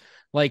nerds.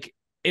 Like,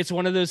 it's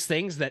one of those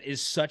things that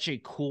is such a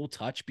cool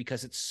touch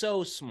because it's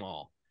so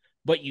small,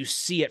 but you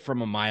see it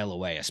from a mile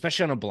away,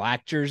 especially on a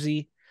black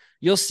jersey.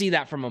 You'll see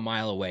that from a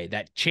mile away,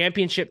 that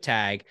championship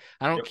tag.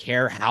 I don't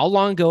care how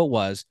long ago it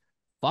was.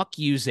 Fuck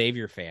you,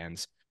 Xavier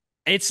fans.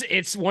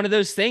 It's one of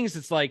those things.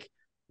 It's like,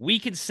 we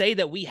can say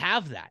that we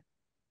have that.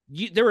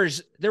 There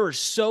are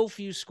so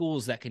few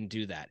schools that can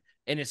do that.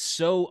 And it's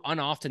so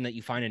unoften that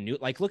you find a new,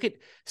 like, look at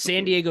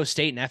San Diego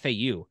State and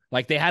FAU.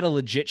 Like, they had a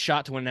legit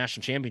shot to win a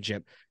national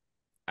championship.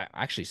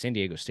 Actually, San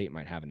Diego State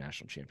might have a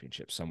national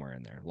championship somewhere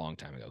in there a long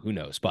time ago. Who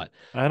knows? But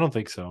I don't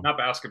think so. Not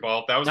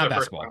basketball. That was their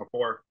first Final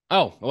Four.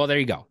 Oh, well, there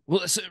you go.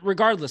 Well, so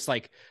regardless,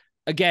 like,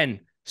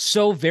 again,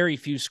 so very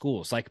few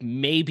schools, like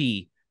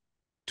maybe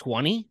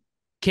 20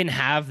 can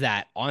have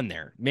that on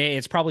there.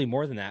 It's probably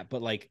more than that,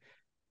 but like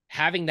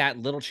having that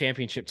little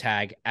championship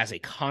tag as a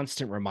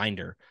constant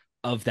reminder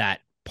of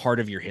that part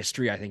of your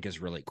history, I think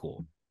is really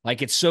cool.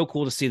 Like, it's so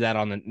cool to see that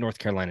on the North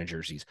Carolina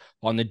jerseys,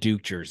 on the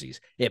Duke jerseys.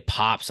 It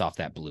pops off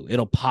that blue.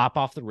 It'll pop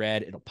off the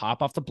red. It'll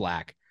pop off the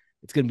black.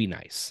 It's going to be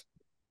nice.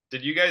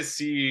 Did you guys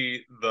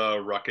see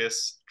the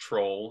Ruckus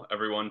troll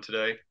everyone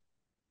today?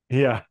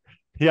 Yeah.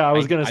 Yeah, I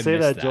was going to say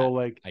that, Joel.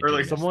 Like,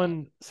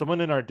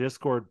 someone in our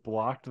Discord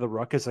blocked the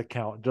Ruckus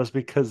account just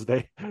because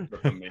they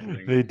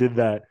did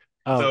that.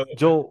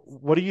 Joel,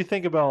 what do you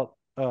think about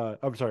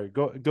I'm sorry,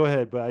 go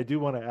ahead, but I do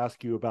want to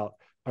ask you about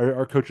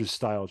our coach's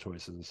style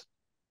choices.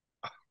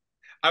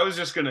 I was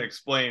just going to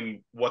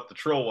explain what the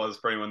troll was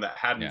for anyone that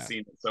hadn't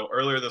seen it. So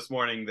earlier this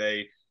morning,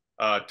 they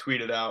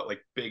tweeted out,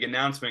 like, big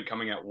announcement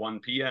coming at 1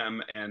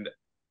 p.m. And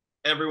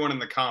everyone in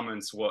the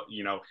comments,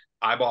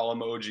 eyeball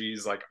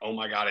emojis, like, oh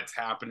my God, it's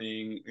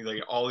happening.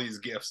 Like all these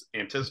gifts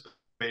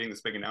anticipating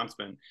this big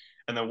announcement.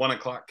 And then 1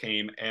 o'clock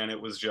came and it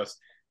was just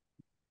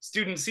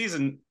student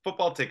season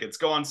football tickets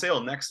go on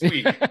sale next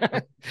week.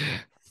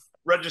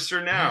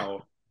 Register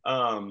now.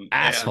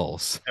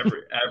 Assholes.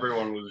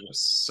 Everyone was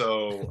just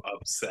so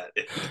upset.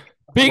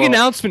 Big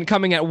announcement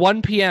coming at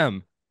 1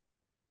 p.m.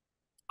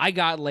 I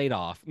got laid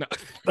off. No.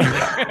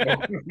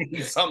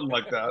 Something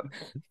like that.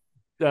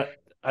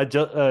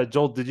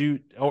 Joel, did you,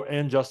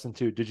 and Justin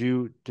too, did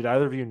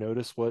either of you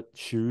notice what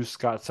shoes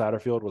Scott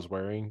Satterfield was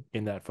wearing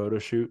in that photo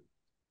shoot?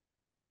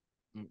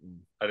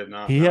 I did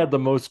not. He had the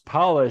most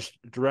polished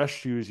dress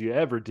shoes you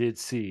ever did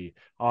see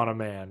on a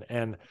man.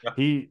 And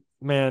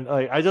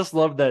I just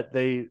love that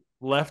they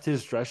left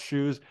his dress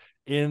shoes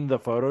in the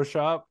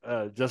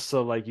Photoshop, just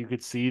so like you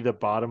could see the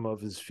bottom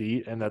of his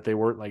feet and that they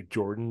weren't like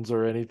Jordans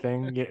or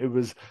anything. It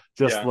was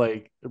just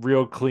like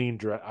real clean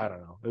dress. I don't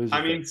know. It was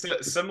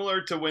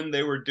similar to when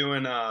they were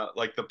doing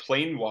like the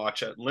plane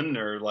watch at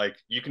Lindner, like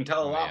you can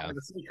tell a lot by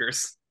the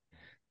sneakers.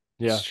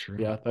 Yeah,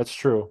 that's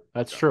true.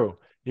 That's true.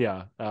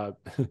 Yeah.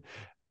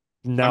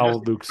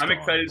 Now Luke's I'm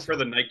excited for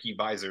the Nike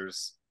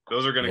visors.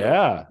 Those are going to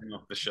go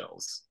off the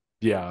shelves.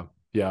 Yeah.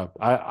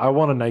 I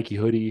want a Nike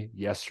hoodie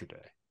yesterday.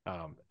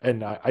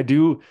 And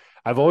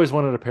I've always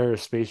wanted a pair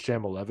of Space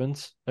Jam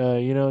 11s,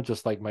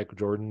 just like Michael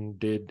Jordan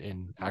did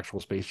in actual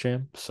Space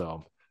Jam.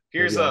 So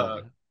here's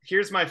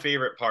my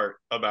favorite part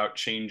about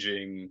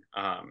changing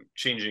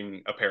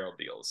apparel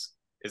deals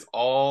is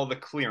all the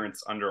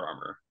clearance Under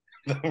Armour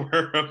that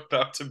we're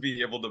about to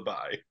be able to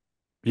buy.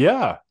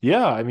 Yeah.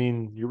 I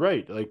mean, you're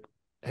right. Like,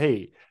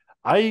 hey,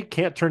 I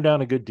can't turn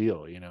down a good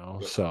deal,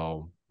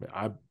 so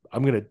I'm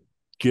going to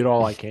get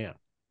all I can.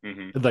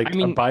 Like,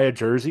 buy a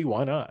jersey.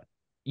 Why not?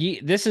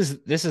 This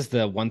is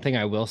the one thing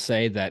I will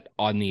say that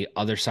on the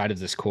other side of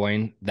this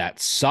coin that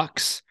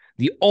sucks.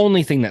 The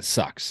only thing that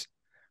sucks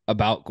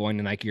about going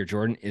to Nike or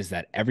Jordan is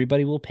that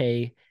everybody will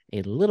pay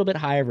a little bit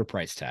higher of a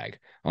price tag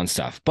on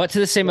stuff. But to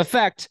the same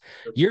effect,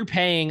 you're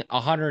paying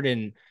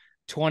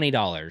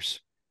 $120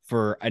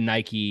 for a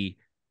Nike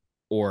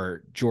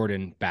or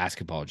Jordan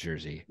basketball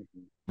jersey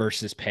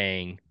versus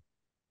paying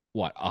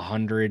what,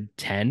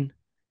 $110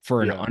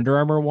 for an Under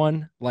Armour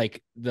one.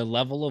 Like, the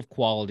level of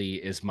quality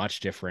is much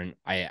different.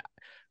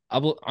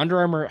 Under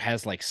Armour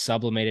has like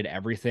sublimated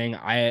everything.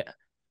 I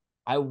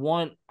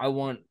want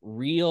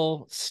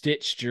real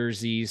stitch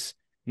jerseys.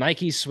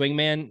 Nike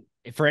Swingman,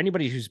 for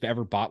anybody who's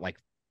ever bought like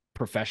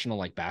professional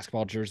like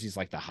basketball jerseys,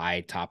 like the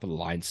high top of the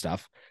line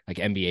stuff, like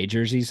NBA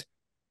jerseys,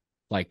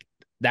 like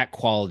that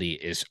quality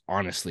is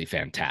honestly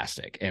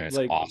fantastic and it's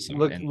like, awesome.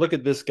 Look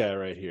at this guy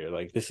right here.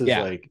 Like, this is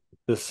like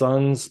the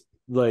Suns.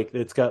 Like,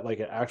 it's got like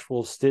an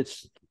actual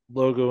Stitch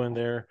logo in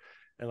there,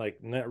 and like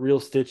not real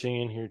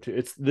stitching in here too.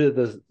 It's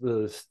the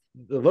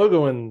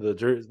logo and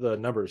the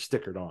number is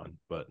stickered on.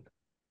 But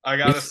I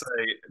gotta say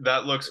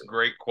that looks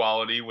great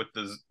quality with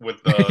the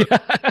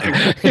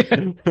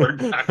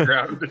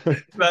background.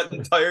 That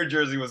entire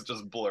jersey was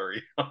just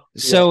blurry.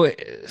 So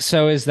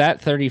is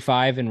that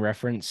 35 in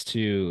reference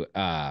to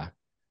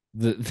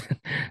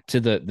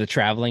the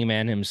traveling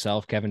man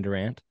himself, Kevin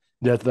Durant?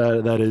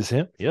 That is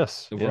him.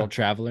 Yes, the world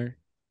traveler.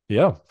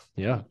 Yeah.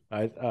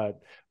 That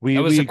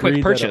was a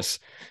quick purchase.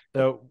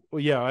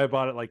 I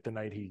bought it like the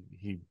night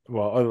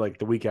like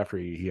the week after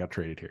he got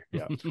traded here.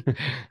 Yeah.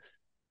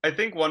 I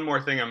think one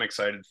more thing I'm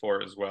excited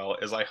for as well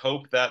is I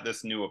hope that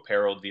this new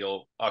apparel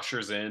deal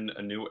ushers in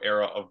a new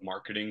era of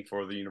marketing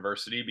for the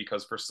university,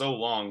 because for so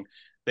long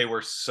they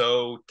were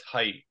so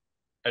tight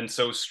and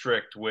so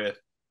strict with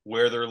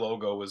where their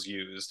logo was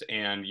used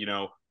and,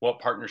 what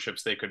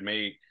partnerships they could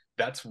make.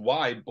 That's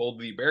why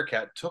Boldly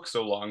Bearcat took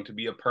so long to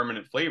be a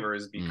permanent flavor,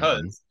 is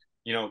because,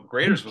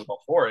 Graders was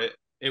all for it.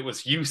 It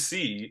was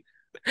UC.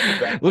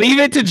 Leave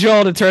it to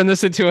Joel to turn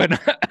this into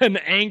an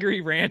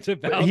angry rant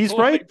about. He's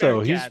right, though.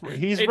 He's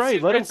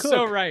right. Let him cook.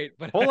 So right.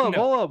 But hold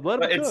up.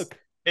 Let him cook.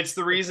 It's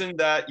the reason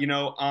that,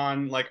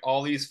 on like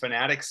all these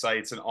Fanatic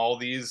sites and all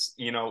these,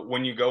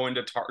 when you go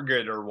into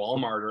Target or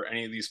Walmart or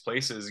any of these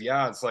places,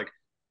 it's like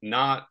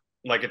not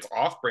like it's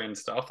off-brand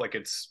stuff, like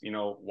it's,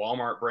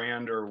 Walmart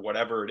brand or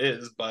whatever it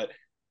is, but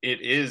it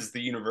is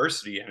the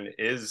university and it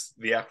is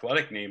the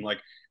athletic name.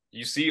 Like,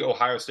 you see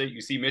Ohio State,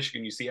 you see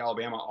Michigan, you see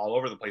Alabama all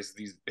over the place,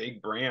 these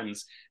big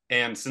brands,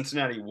 and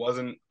Cincinnati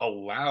wasn't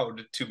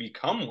allowed to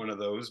become one of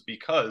those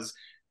because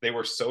they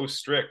were so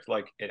strict.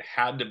 Like, it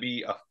had to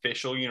be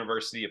official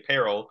university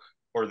apparel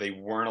or they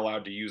weren't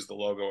allowed to use the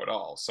logo at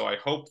all. So I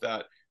hope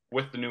that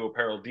with the new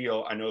apparel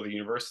deal, I know the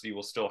university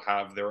will still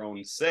have their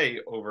own say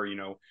over,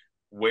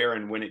 where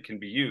and when it can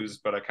be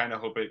used, but I kind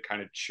of hope it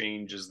kind of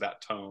changes that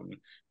tone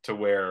to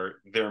where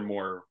they're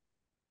more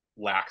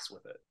lax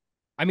with it.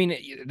 I mean,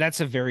 that's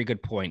a very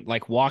good point.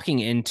 Like, walking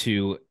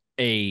into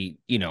a,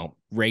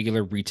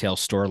 regular retail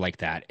store like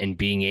that and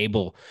being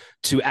able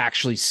to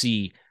actually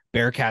see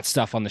Bearcat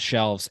stuff on the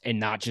shelves and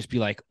not just be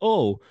like,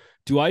 oh,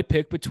 do I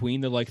pick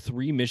between the like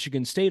 3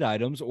 Michigan State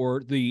items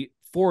or the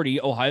 40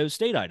 Ohio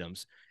State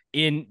items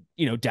in,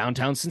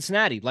 downtown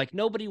Cincinnati? Like,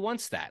 nobody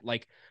wants that.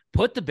 Like,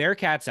 put the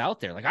Bearcats out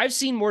there. Like, I've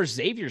seen more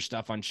Xavier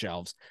stuff on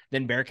shelves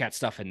than Bearcat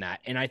stuff in that.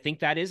 And I think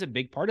that is a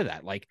big part of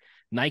that. Like,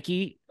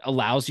 Nike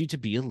allows you to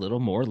be a little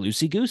more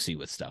loosey-goosey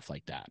with stuff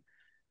like that.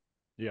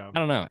 Yeah. I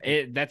don't know.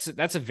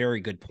 That's a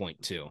very good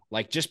point too.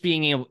 Like, just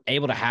being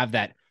able to have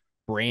that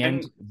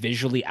brand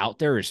visually out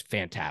there is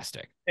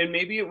fantastic. And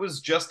maybe it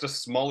was just a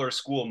smaller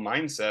school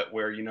mindset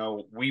where,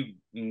 we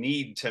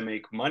need to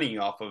make money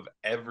off of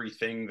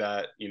everything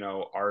that,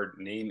 our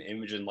name,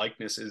 image, and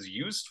likeness is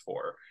used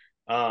for.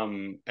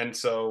 And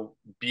so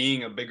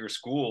being a bigger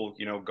school,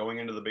 going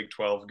into the Big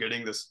 12,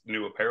 getting this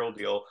new apparel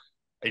deal,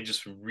 I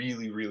just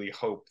really, really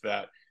hope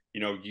that,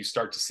 you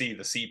start to see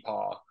the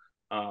CPAW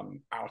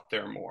out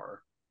there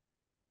more.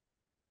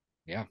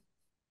 Yeah.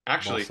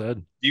 Actually, well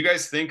do you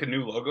guys think a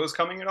new logo is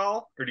coming at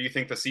all? Or do you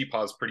think the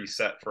CPAW is pretty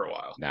set for a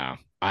while? No.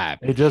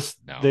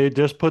 They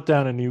just put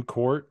down a new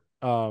court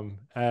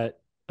at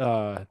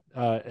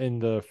in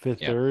the fifth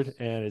third,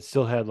 and it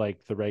still had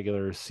like the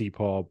regular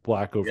CPAW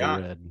black over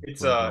red.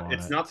 It's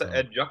not the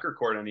Ed Jucker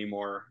court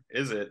anymore,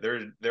 is it?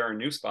 There are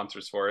new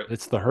sponsors for it.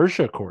 It's the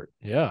Hersha court.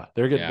 Yeah.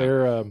 They're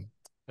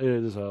it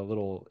is a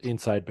little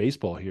inside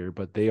baseball here,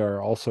 but they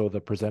are also the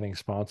presenting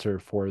sponsor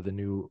for the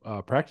new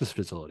practice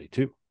facility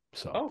too.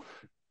 So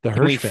the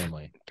Hirsch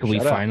family. Can we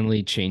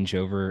finally change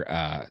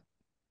over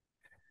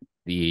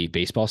the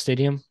baseball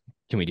stadium?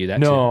 Can we do that?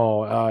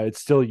 No, it's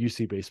still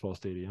UC Baseball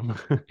Stadium.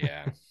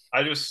 Yeah.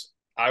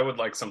 I would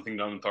like something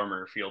done with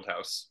Armour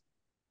Fieldhouse.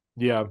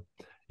 Yeah.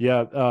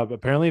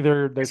 Apparently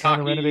they're trying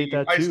to renovate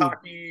that too.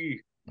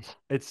 Hockey.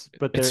 It's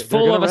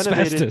full of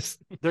asbestos.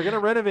 They're gonna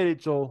renovate it,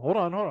 Joel. Hold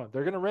on.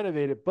 They're gonna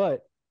renovate it,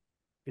 but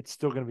it's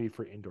still gonna be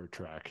for indoor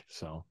track.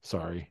 So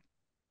sorry.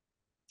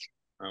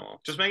 Oh,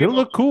 just make it'll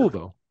look cool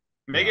though.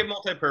 Make it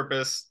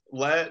multi-purpose.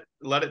 Let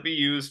it be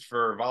used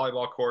for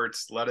volleyball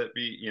courts. Let it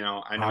be,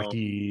 I know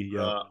hockey,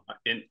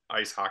 in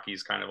ice hockey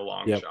is kind of a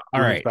long shot.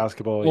 All right.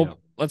 Basketball. Well,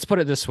 let's put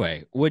it this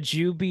way. Would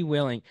you be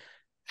willing?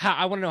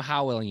 I want to know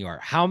how willing you are.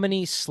 How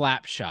many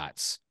slap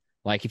shots?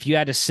 Like, if you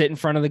had to sit in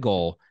front of the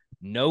goal,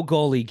 no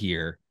goalie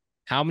gear,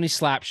 how many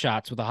slap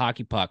shots with a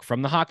hockey puck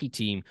from the hockey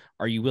team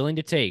are you willing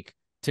to take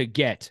to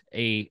get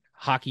a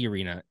hockey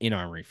arena in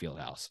Armory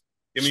Fieldhouse?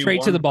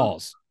 Straight to the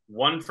balls.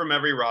 One from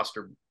every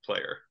roster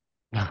player.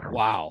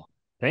 Wow.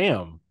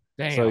 Damn.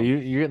 So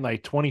you're getting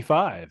like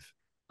 25.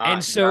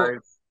 And so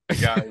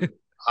guys,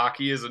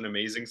 hockey is an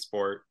amazing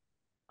sport.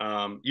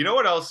 You know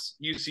what else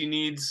UC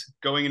needs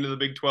going into the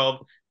Big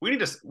 12? We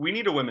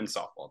need a women's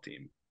softball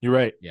team. You're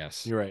right.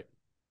 Yes. You're right.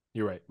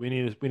 We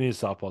need a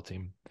softball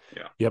team.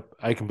 Yeah. Yep.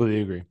 I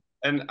completely agree.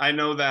 And I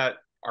know that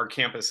our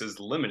campus is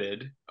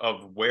limited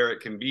of where it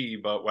can be,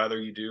 but whether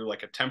you do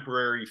like a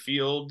temporary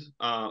field,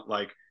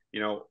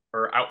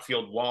 or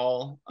outfield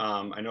wall.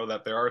 I know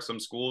that there are some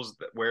schools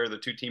where the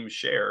two teams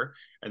share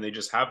and they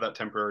just have that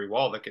temporary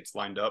wall that gets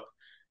lined up.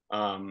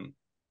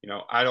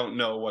 I don't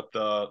know what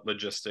the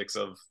logistics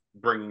of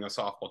bringing a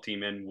softball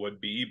team in would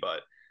be,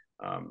 but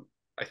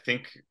I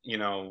think,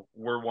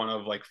 we're one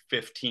of like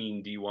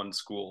 15 D1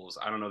 schools.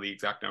 I don't know the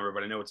exact number,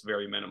 but I know it's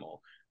very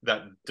minimal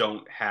that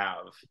don't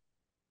have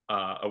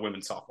a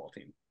women's softball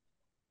team.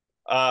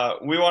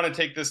 We want to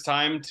take this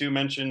time to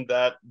mention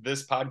that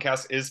this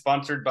podcast is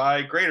sponsored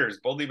by Graders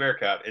Boldly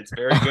Bearcat. It's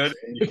very good,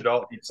 and you should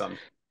all eat some.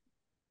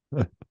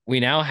 We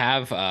now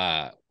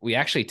have, we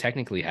actually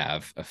technically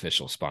have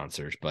official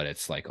sponsors, but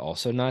it's like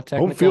also not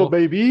technical. Home field,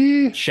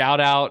 baby. Shout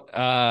out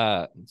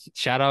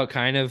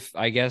kind of,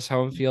 I guess,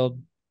 home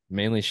field.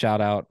 Mainly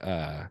shout out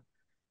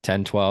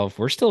 10-12.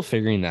 We're still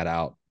figuring that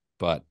out,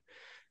 but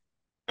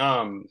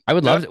I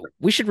would love to.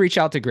 We should reach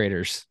out to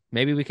Graders.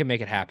 Maybe we can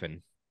make it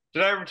happen.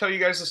 Did I ever tell you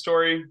guys a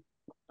story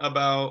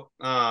about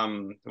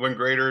when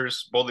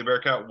Graders Boldly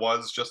Bearcat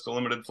was just a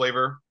limited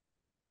flavor?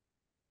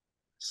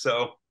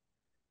 So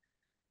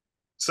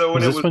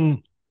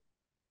when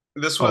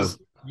this was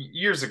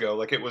years ago,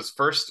 like it was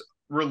first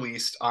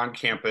released on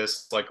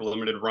campus, like a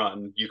limited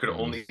run. You could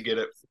only get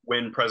it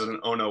when President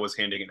Ono was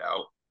handing it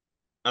out.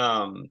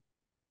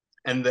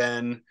 And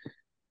then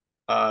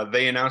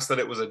they announced that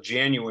it was a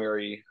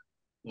January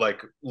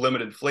like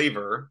limited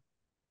flavor.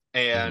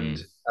 And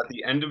at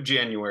the end of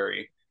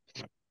January,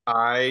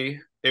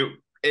 it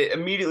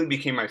immediately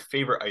became my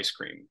favorite ice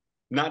cream.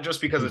 Not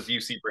just because it's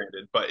UC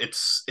branded, but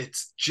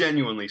it's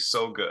genuinely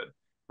so good.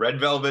 Red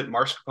velvet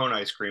mascarpone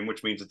ice cream,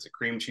 which means it's a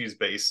cream cheese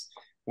base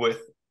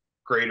with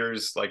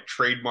Graders like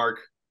trademark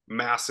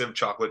massive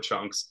chocolate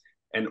chunks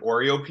and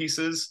Oreo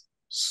pieces.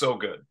 So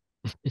good.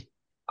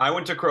 I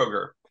went to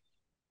Kroger.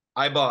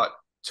 I bought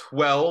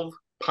 12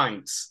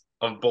 pints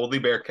of Boldly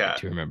Bearcat.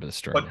 Do you remember the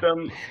story?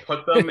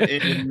 Put them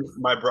in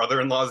my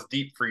brother-in-law's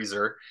deep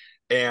freezer,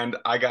 and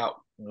I got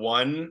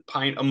 1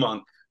 pint a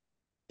month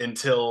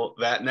until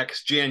that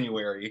next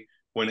January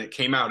when it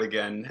came out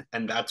again,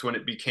 and that's when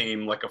it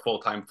became like a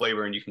full-time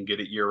flavor, and you can get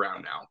it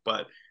year-round now.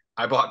 But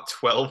I bought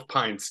 12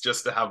 pints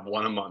just to have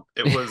one a month.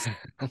 It was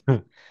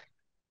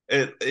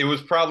it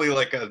was probably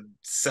like a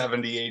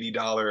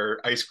 $70-$80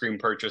 ice cream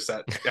purchase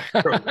at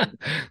Kroger.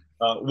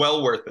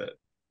 Well worth it.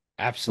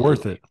 Absolutely.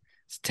 Worth it.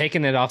 It's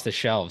taking it off the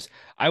shelves.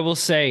 I will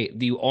say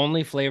the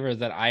only flavor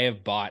that I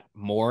have bought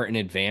more in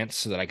advance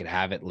so that I could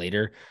have it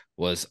later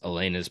was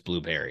Elena's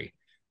blueberry.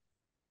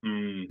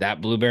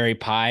 That blueberry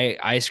pie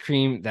ice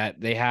cream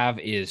that they have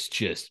is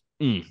just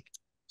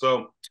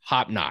so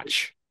top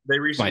notch. They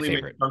recently my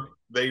favorite.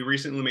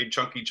 made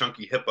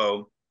Chunky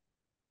Hippo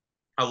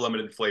a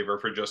limited flavor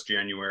for just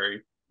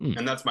January,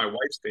 and that's my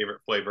wife's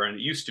favorite flavor, and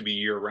it used to be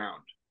year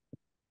round.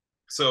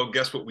 So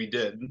guess what we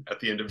did at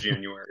the end of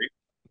January?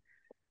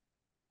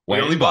 We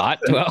only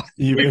bought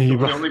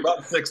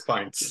 6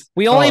 pints.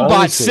 We only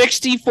bought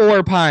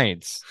 64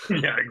 pints.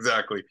 Yeah,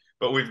 exactly.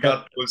 But we've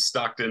got those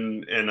stocked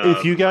in.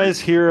 If you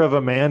guys hear of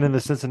a man in the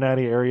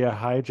Cincinnati area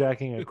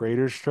hijacking a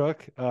grader's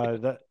truck,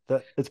 that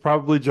it's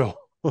probably Joel.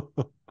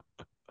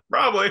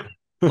 Probably.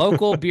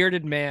 Local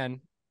bearded man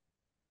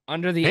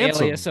under the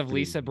alias of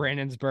Lisa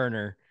Brandon's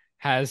burner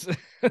has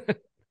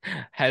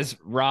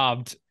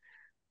robbed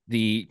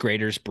the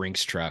grader's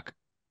Brinks truck.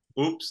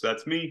 Oops,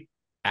 that's me.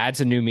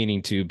 Adds a new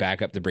meaning to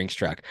back up the Brinks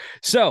truck.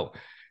 So,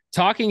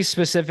 talking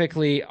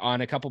specifically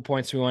on a couple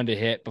points we wanted to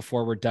hit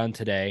before we're done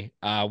today,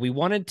 we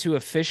wanted to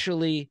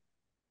officially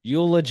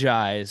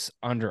eulogize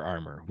Under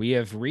Armour. We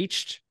have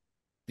reached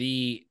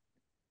the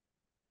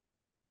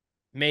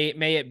may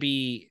it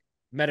be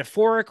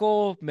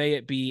metaphorical, may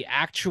it be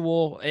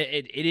actual.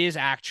 It is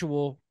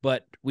actual,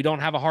 but we don't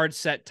have a hard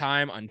set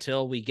time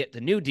until we get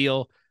the new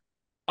deal.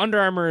 Under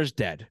Armour is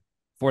dead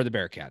for the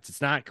Bearcats. It's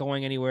not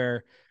going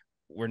anywhere.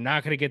 We're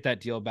not going to get that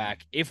deal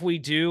back. If we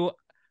do,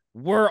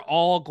 we're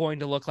all going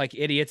to look like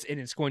idiots, and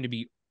it's going to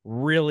be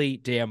really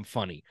damn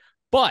funny.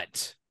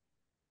 But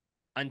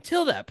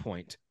until that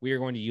point, we are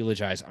going to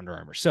eulogize Under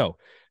Armour. So,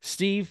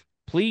 Steve,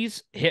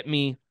 please hit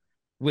me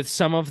with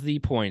some of the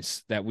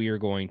points that we are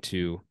going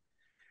to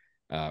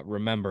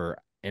remember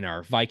in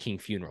our Viking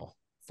funeral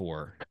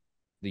for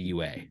the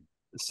UA.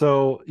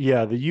 So,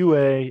 yeah, the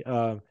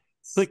UA,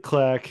 click,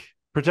 clack,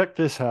 protect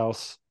this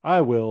house.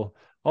 I will.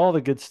 All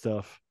the good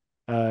stuff.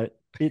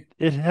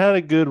 It had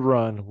a good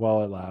run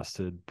while it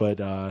lasted, but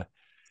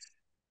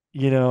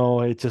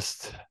it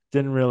just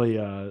didn't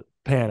really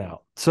pan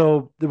out.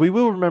 So we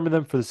will remember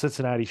them for the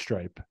Cincinnati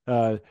stripe.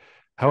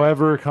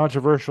 However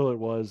controversial it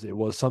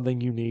was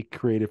something unique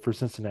created for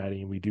Cincinnati,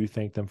 and we do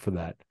thank them for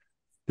that.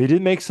 They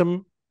did make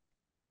some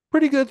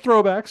pretty good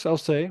throwbacks, I'll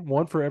say.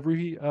 One for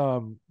every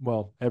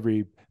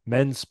every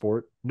men's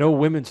sport. No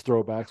women's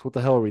throwbacks. What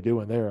the hell are we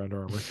doing there,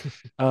 Under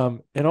Armour?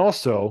 And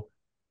also,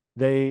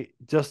 they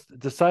just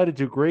decided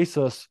to grace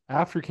us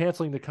after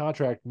canceling the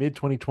contract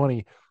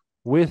mid-2020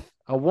 with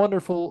a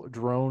wonderful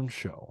drone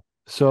show.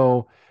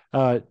 So,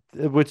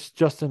 which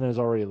Justin has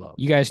already loved.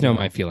 You guys know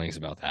my feelings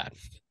about that.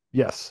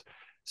 Yes.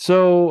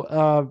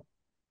 So,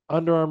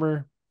 Under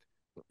Armour,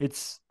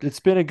 it's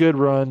been a good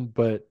run,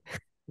 but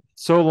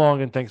so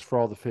long and thanks for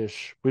all the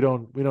fish. We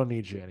don't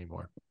need you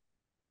anymore.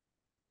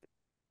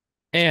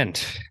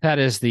 And that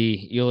is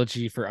the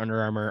eulogy for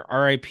Under Armour.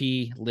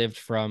 RIP lived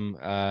from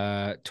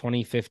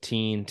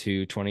 2015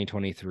 to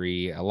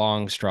 2023, a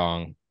long,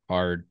 strong,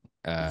 hard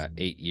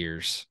 8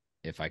 years,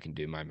 if I can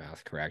do my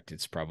math correct.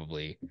 It's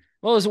probably,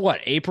 well, is it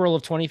what, April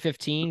of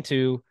 2015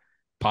 to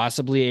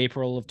possibly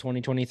April of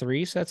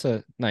 2023? So that's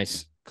a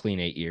nice, clean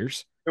 8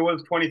 years. It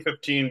was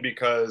 2015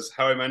 because,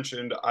 how I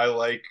mentioned, I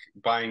like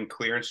buying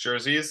clearance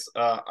jerseys.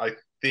 I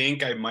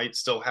think I might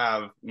still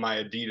have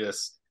my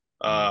Adidas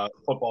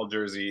football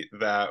jersey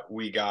that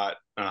we got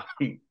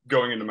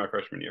going into my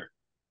freshman year.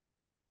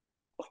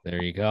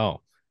 There you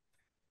go.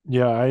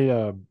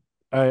 Yeah,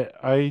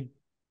 I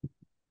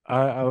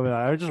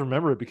just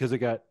remember it because it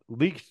got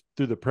leaked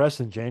through the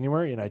press in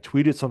January, and I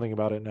tweeted something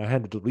about it, and I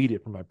had to delete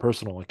it from my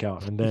personal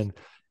account, and then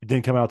it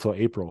didn't come out till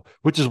April,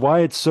 which is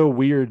why it's so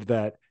weird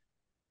that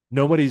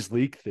nobody's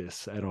leaked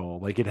this at all.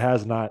 Like, it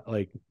has not,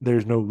 like,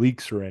 there's no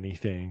leaks or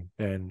anything,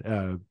 and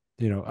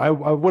I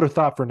would have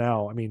thought for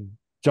now. I mean,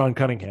 John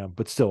Cunningham,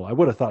 but still, I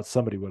would have thought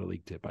somebody would have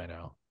leaked it by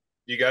now.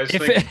 You guys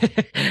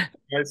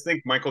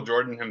think Michael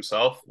Jordan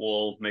himself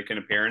will make an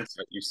appearance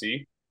at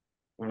UC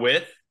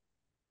with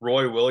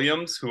Roy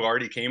Williams, who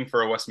already came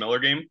for a Wes Miller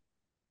game?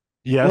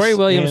 Yes, Roy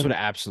Williams would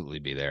absolutely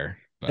be there.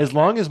 But as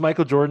long as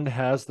Michael Jordan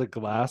has the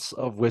glass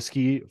of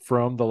whiskey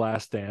from The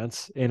Last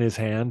Dance in his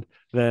hand,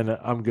 then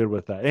I'm good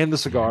with that. And the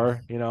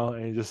cigar,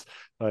 and just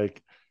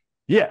like,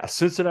 yeah,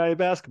 Cincinnati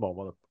basketball,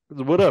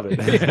 what of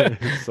it?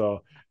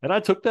 So, and I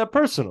took that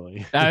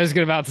personally. I was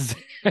about to say,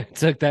 I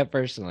took that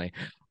personally.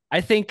 I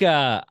think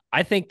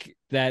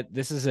that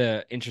this is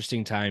an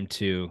interesting time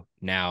too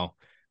now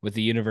with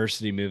the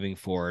university moving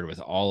forward with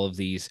all of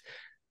these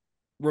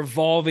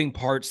revolving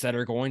parts that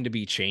are going to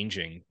be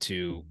changing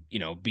to,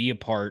 be a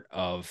part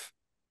of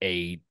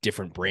a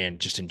different brand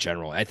just in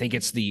general. I think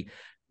it's the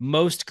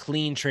most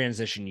clean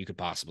transition you could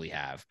possibly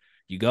have.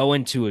 You go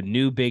into a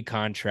new big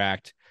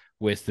contract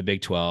with the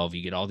Big 12,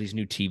 you get all these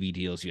new TV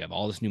deals, you have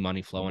all this new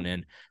money flowing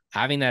in.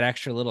 Having that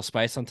extra little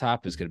spice on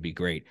top is going to be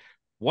great.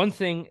 One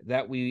thing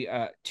that we,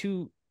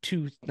 two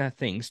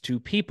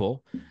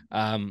people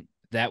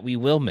that we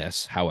will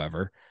miss,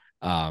 however,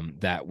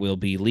 that will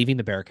be leaving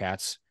the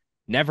Bearcats,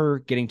 never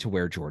getting to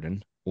wear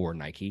Jordan or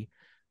Nike,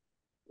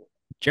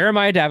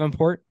 Jeremiah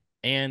Davenport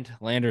and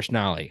Landers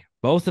Nolly.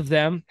 Both of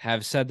them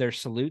have said their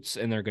salutes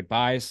and their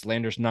goodbyes.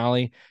 Landers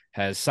Nolly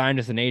has signed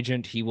with an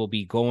agent. He will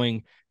be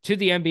going to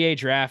the NBA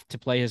draft to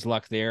play his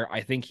luck there.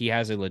 I think he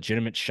has a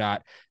legitimate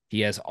shot. He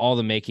has all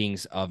the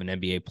makings of an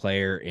NBA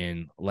player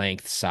in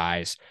length,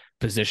 size,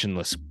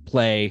 positionless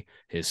play,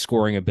 his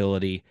scoring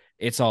ability.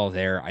 It's all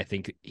there. I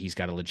think he's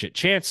got a legit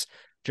chance.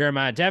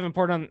 Jeremiah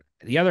Davenport, on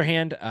the other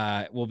hand,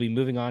 will be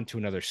moving on to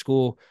another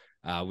school.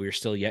 We're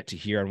still yet to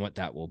hear on what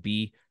that will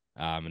be.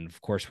 And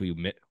of course,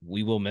 we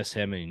will miss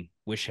him and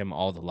wish him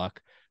all the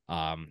luck.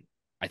 I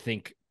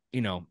think,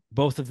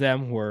 both of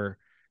them were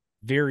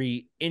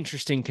very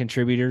interesting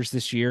contributors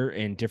this year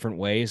in different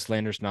ways.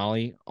 Landers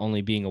Nolly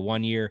only being a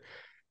 1 year,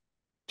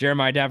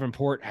 Jeremiah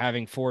Davenport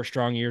having 4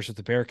 strong years with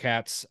the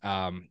Bearcats.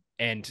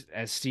 And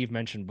as Steve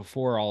mentioned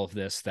before all of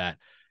this, that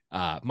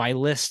my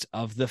list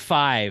of the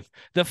five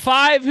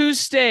who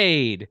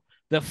stayed,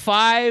 the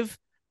 5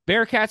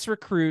 Bearcats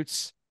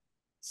recruits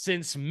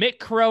since Mick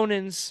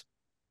Cronin's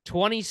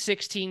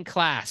 2016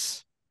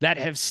 class that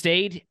have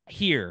stayed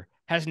here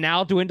has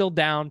now dwindled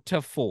down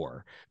to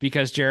 4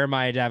 because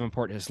Jeremiah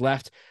Davenport has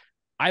left.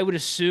 I would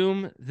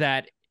assume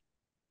that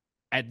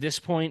at this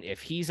point,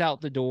 if he's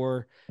out the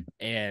door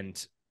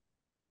and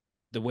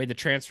the way the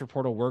transfer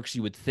portal works,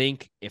 you would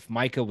think if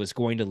Micah was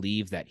going to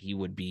leave that he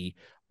would be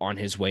on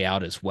his way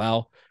out as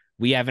well.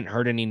 We haven't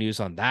heard any news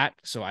on that,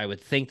 so I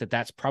would think that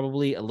that's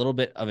probably a little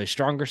bit of a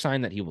stronger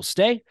sign that he will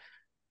stay.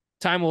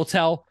 Time will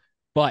tell.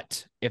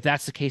 But if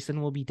that's the case,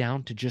 then we'll be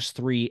down to just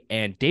 3.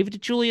 And David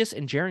DeJulius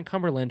and Jaron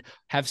Cumberland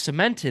have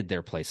cemented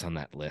their place on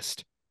that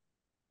list,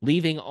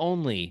 leaving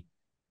only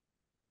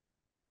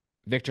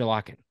Victor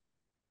Locken.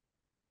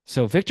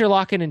 So Victor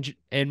Locken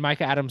and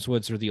Micah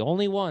Adams-Woods are the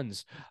only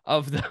ones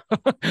of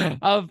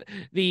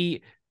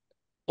the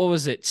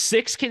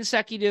 6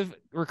 consecutive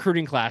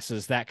recruiting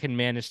classes that can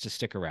manage to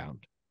stick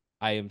around.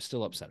 I am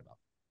still upset about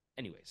it.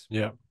 Anyways.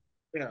 Yeah.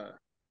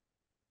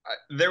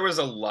 There was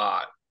a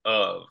lot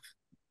of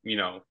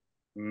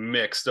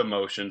mixed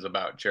emotions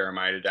about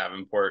Jeremiah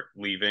Davenport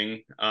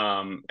leaving.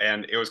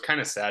 And it was kind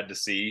of sad to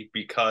see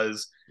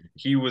because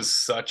he was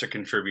such a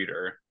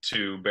contributor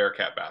to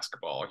Bearcat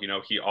basketball.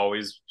 He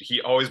always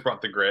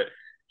brought the grit.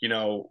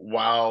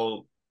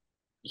 While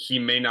he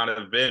may not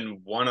have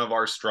been one of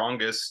our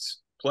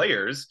strongest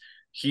players,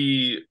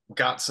 he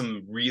got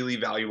some really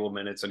valuable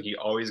minutes and he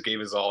always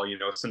gave his all.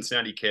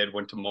 Cincinnati kid,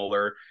 went to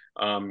Moeller,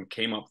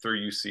 came up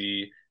through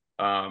UC.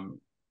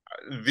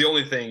 The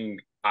only thing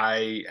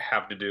I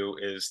have to do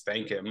is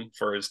thank him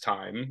for his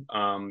time.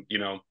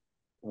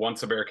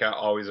 Once a Bearcat,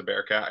 always a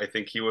Bearcat. I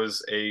think he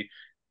was a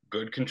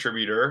good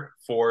contributor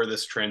for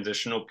this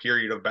transitional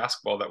period of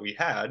basketball that we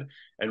had.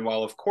 And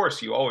while, of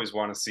course, you always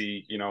want to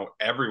see,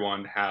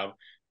 everyone have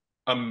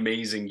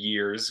amazing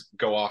years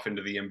go off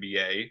into the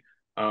NBA,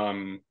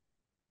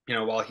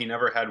 while he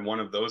never had one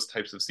of those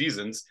types of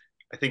seasons,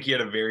 I think he had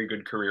a very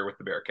good career with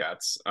the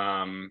Bearcats.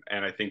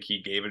 And I think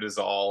he gave it his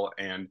all.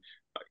 And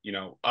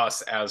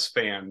us as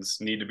fans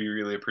need to be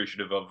really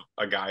appreciative of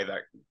a guy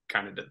that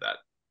kind of did that.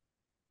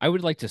 I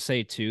would like to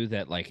say too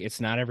that it's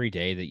not every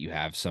day that you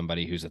have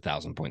somebody who's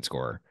 1,000-point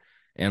scorer,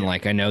 and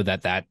I know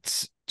that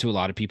that's to a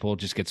lot of people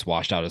just gets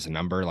washed out as a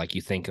number. Like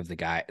you think of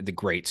the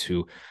greats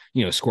who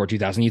scored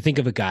 2,000. You think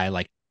of a guy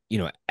like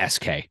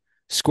SK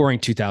scoring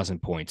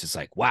 2,000 points. It's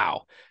like,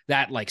 wow,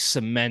 that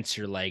cements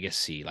your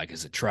legacy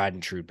as a tried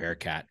and true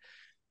Bearcat.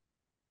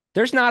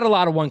 There's not a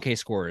lot of 1K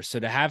scorers. So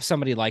to have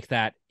somebody like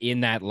that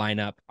in that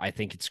lineup, I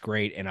think it's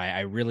great. And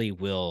I really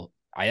will,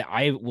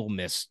 I will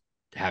miss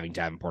having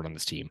Davenport on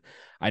this team.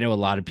 I know a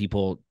lot of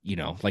people,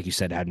 like you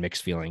said, had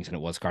mixed feelings and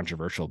it was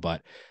controversial,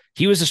 but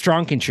he was a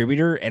strong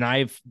contributor. And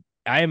I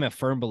am a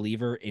firm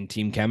believer in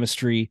team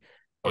chemistry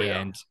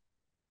and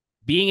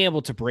being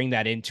able to bring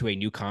that into a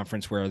new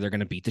conference where they're going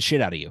to beat the shit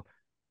out of you.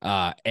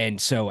 And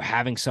so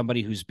having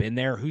somebody who's been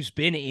there, who's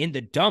been in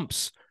the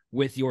dumps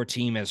with your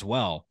team as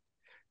well,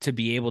 to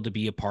be able to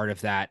be a part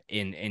of that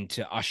and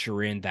to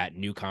usher in that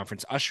new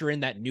conference, usher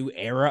in that new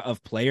era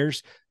of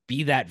players,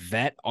 be that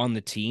vet on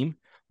the team,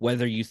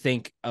 whether you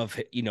think of,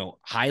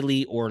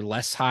 highly or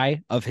less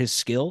high of his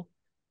skill,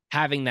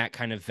 having that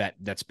kind of vet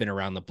that's been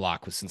around the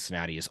block with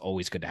Cincinnati is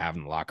always good to have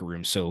in the locker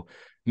room. So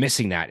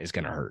missing that is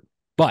going to hurt,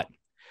 but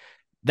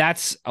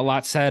that's a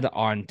lot said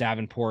on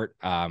Davenport.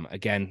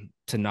 Again,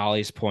 to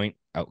Nolly's point.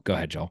 Oh, go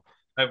ahead, Joel.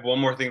 I have one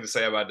more thing to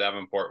say about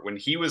Davenport. When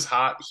he was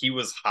hot,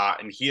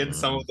 and he had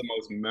some of the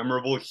most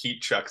memorable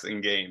heat checks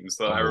in games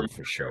that I remember.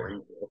 For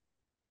sure.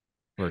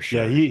 For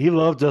sure. Yeah, he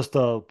loved just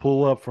to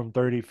pull up from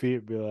 30 feet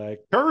and be like,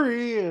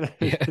 Curry! And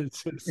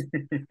it's just,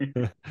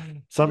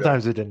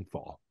 sometimes it didn't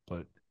fall.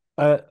 But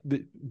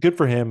good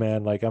for him,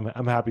 man.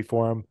 I'm happy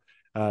for him.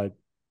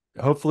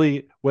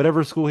 Hopefully,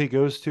 whatever school he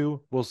goes to,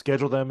 we'll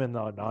schedule them in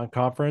the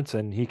non-conference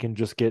and he can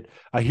just get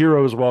a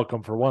hero's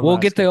welcome for one. We'll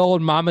get the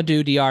old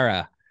Mamadou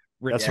Diarra.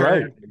 That's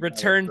right.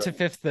 Return to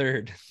Fifth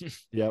Third.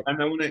 Yep. And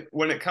then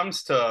when it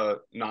comes to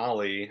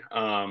Nolly,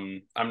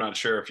 I'm not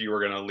sure if you were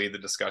going to lead the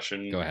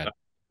discussion. Go ahead.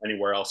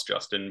 Anywhere else,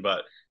 Justin,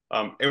 but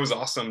it was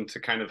awesome to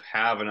kind of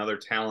have another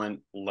talent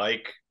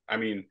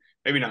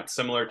maybe not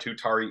similar to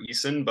Tari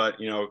Eason, but,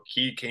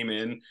 he came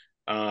in,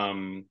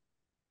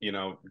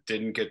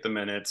 didn't get the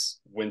minutes,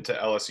 went to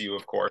LSU,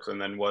 of course,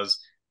 and then was,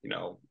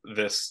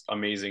 this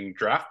amazing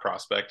draft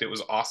prospect. It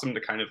was awesome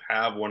to kind of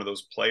have one of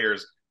those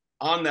players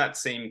on that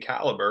same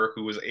caliber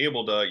who was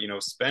able to,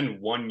 spend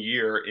 1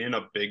 year in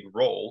a big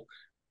role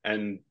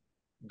and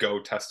go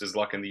test his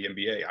luck in the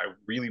NBA. I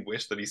really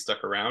wish that he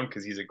stuck around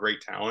because he's a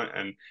great talent.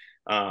 And,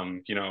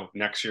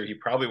 next year he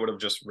probably would have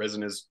just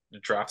risen his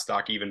draft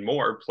stock even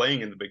more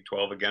playing in the Big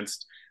 12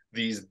 against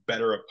these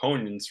better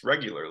opponents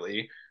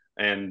regularly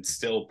and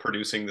still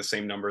producing the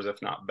same numbers,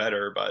 if not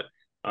better. But,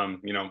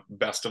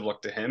 best of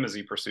luck to him as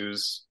he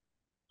pursues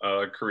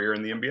a career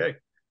in the NBA.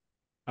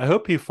 I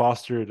hope he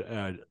fostered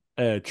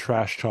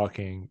trash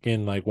talking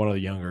in like one of the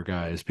younger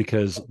guys,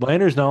 because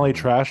Landers Nolly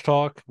trash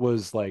talk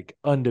was like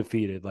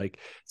undefeated. Like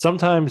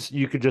sometimes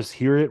you could just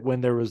hear it when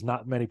there was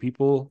not many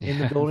people in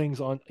the buildings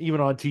even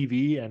on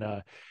TV,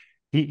 and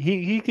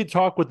he could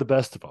talk with the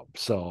best of them.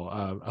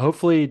 So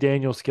hopefully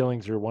Daniel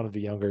Skillings, or one of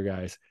the younger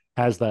guys,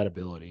 has that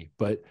ability.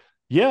 But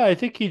yeah, I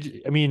think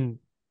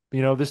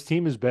this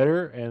team is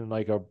better, and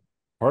like a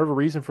part of a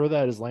reason for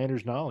that is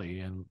Landers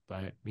Nolly, and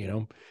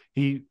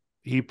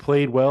he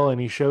played well, and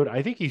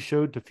I think he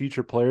showed to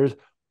future players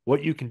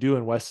what you can do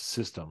in West's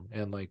system,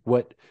 and like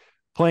what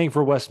playing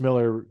for Wes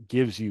Miller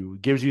gives you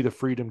the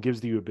freedom,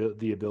 gives you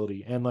the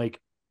ability. And like,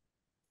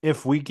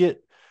 if we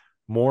get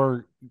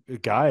more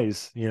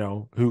guys,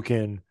 who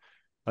can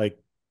like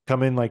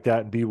come in like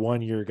that and be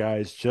 1 year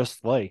guys,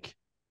 just like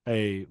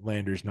a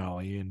Landers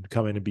Nolly, and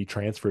come in and be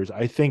transfers,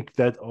 I think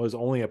that was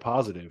only a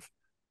positive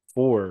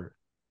for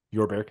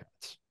your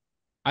Bearcats.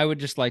 I would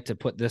just like to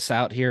put this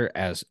out here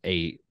as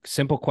a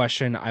simple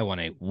question. I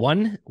want a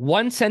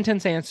one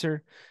sentence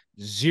answer,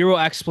 zero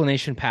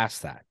explanation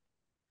past that.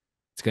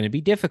 It's going to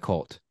be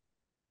difficult.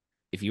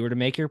 If you were to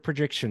make your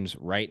predictions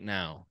right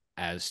now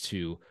as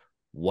to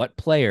what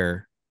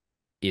player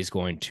is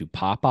going to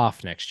pop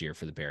off next year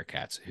for the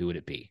Bearcats, who would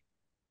it be?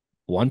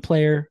 One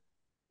player,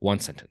 one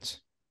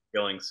sentence.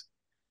 Billings.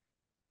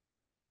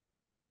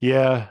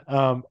 Yeah,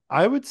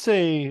 I would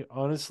say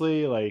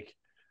honestly, like,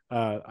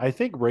 I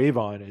think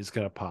Rayvon is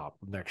going to pop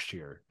next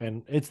year,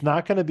 and it's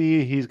not going to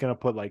be he's going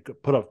to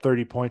put up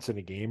 30 points in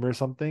a game or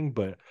something.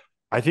 But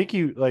I think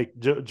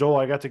Joel,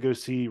 I got to go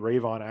see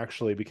Rayvon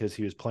actually, because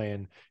he was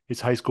playing his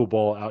high school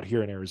ball out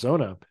here in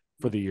Arizona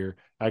for the year.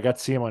 I got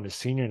to see him on his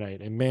senior night,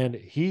 and man,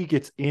 he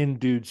gets in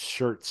dude's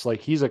shirts.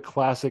 Like, he's a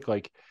classic,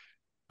 like,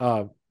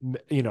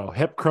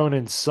 Hep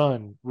Cronin's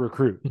son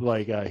recruit.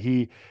 Like,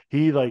 he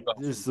like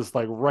is just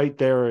like right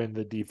there in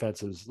the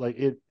defenses. Like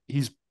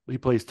he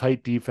plays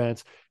tight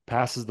defense,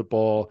 passes the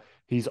ball.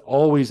 He's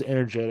always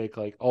energetic,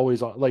 like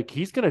always on. Like,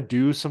 he's gonna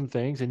do some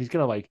things, and he's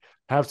gonna like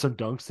have some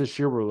dunks this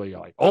year where you're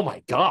like, oh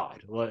my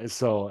god.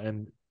 So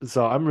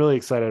I'm really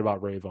excited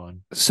about Rayvon.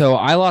 So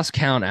I lost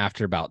count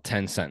after about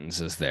 10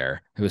 sentences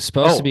there. It was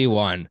supposed to be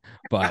one,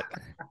 but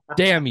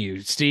damn you,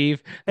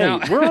 Steve. Hey,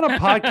 now, we're on a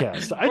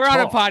podcast. We're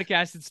on a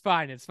podcast. It's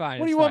fine. It's fine.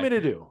 What do you want me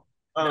to do?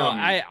 No,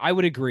 I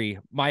would agree.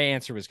 My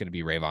answer was going to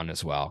be Rayvon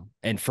as well.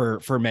 And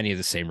for many of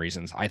the same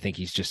reasons. I think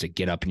he's just a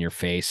get up in your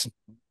face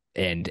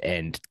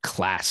and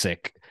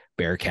classic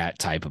Bearcat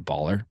type of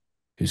baller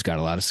who's got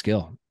a lot of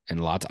skill and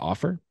a lot to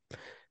offer.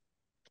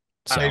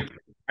 So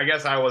I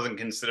guess I wasn't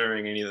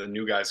considering any of the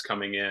new guys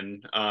coming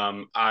in.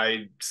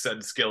 I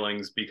said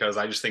Skillings because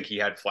I just think he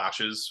had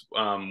flashes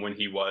when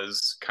he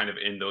was kind of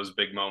in those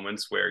big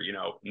moments where,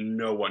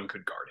 no one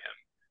could guard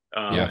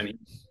him. Yeah. And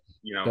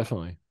he,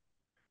 definitely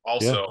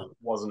also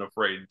wasn't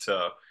afraid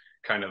to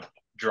kind of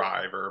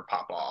drive or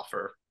pop off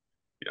or,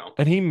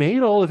 And he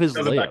made all of his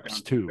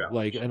layups too. Yeah.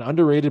 Like, an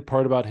underrated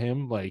part about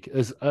him, like,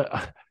 is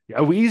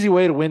an easy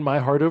way to win my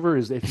heart over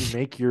is if you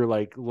make your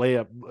like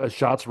layup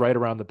shots right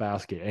around the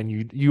basket,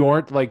 and you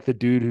aren't like the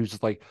dude who's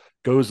just like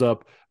goes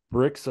up,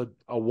 bricks a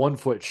 1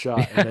 foot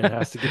shot, and then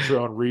has to get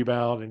your own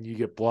rebound, and you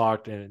get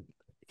blocked. And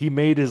he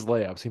made his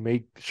layups. He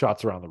made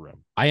shots around the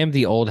rim. I am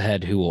the old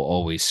head who will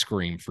always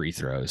scream free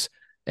throws,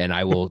 and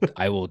I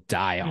will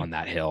die on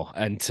that hill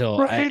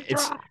until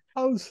it's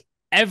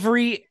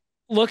every.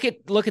 Look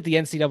at the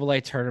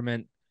NCAA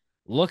tournament.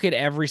 Look at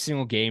every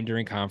single game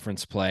during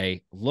conference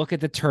play. Look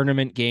at the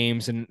tournament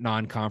games and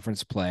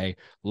non-conference play.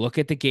 Look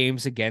at the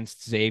games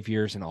against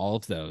Xavier's and all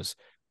of those.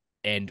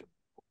 And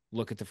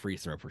look at the free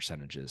throw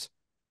percentages.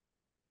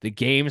 The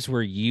games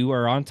where you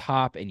are on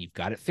top and you've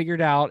got it figured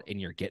out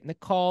and you're getting the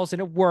calls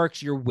and it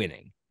works, you're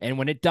winning. And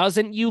when it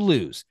doesn't, you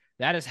lose.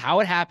 That is how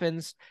it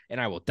happens, and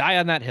I will die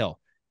on that hill.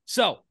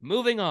 So,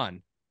 moving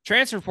on.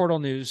 Transfer portal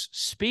news.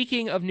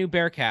 Speaking of new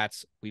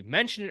Bearcats, we've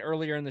mentioned it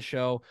earlier in the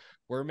show.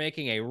 We're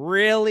making a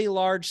really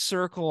large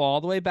circle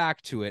all the way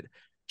back to it.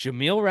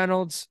 Jameel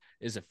Reynolds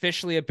is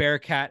officially a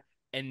Bearcat,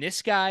 and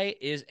this guy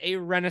is a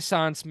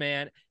renaissance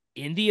man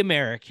in the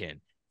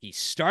American. He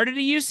started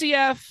at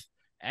UCF,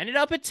 ended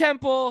up at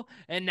Temple,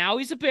 and now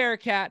he's a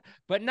Bearcat,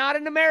 but not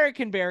an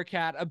American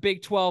Bearcat, a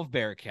Big 12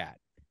 Bearcat.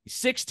 He's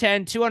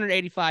 6'10",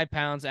 285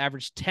 pounds,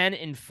 averaged 10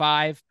 and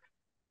 5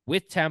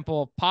 with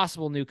Temple,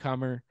 possible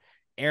newcomer.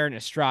 Aaron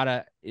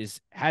Estrada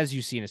has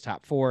UC in his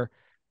top 4.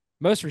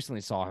 Most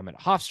recently saw him at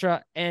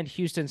Hofstra, and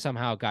Houston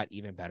somehow got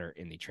even better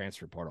in the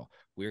transfer portal.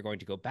 We are going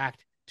to go back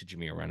to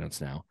Jameer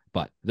Reynolds now,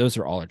 but those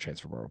are all our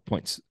transfer portal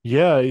points.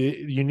 Yeah,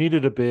 you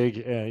needed a big,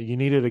 you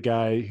needed a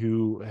guy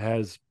who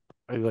has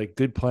like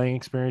good playing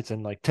experience,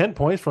 and like 10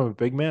 points from a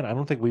big man. I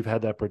don't think we've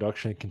had that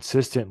production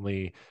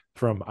consistently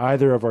from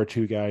either of our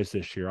two guys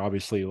this year.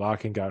 Obviously,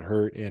 Locken got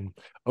hurt, and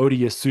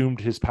Odie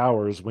assumed his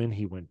powers when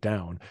he went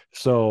down.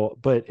 So,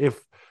 but if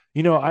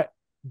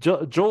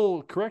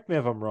Joel, correct me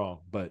if I'm wrong,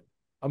 but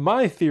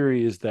my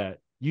theory is that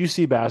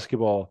UC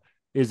basketball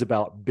is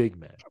about big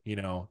men,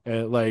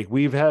 and like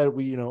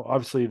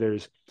obviously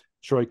there's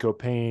Troy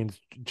Copain's,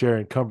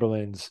 Jaron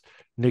Cumberland's,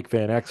 Nick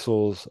Van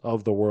Exel's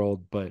of the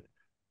world, but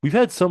we've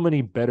had so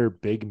many better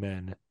big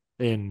men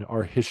in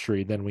our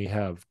history than we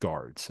have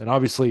guards. And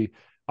obviously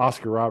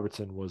Oscar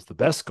Robertson was the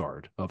best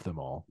guard of them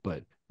all,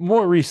 but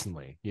more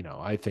recently,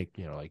 I think,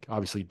 like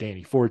obviously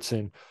Danny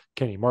Fortson,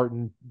 Kenny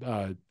Martin,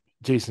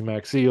 Jason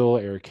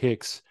Maxiel, Eric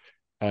Hicks,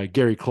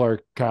 Gary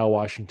Clark, Kyle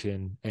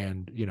Washington.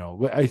 And,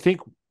 I think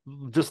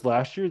just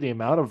last year, the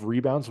amount of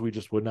rebounds we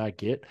just would not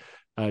get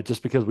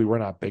just because we were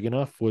not big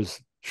enough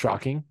was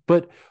shocking.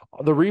 But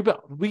the rebound,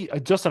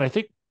 Justin, I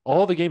think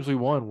all the games we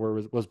won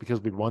was because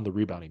we won the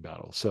rebounding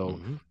battle. So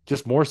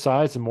just more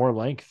size and more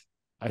length.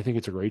 I think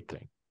it's a great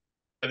thing.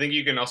 I think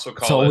you can also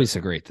call it's always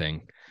a great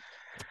thing.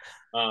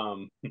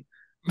 I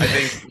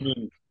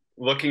think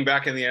looking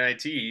back in the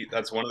NIT,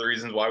 that's one of the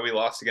reasons why we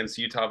lost against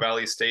Utah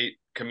Valley State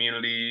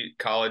Community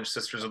College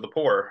Sisters of the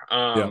Poor.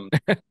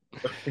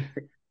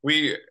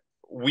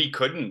 We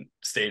couldn't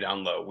stay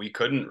down low. We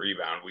couldn't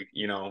rebound.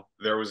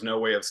 There was no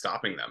way of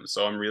stopping them.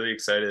 So I'm really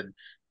excited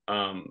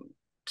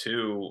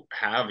to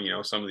have,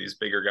 some of these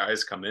bigger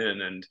guys come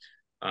in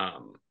and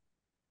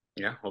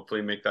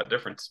hopefully make that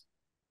difference.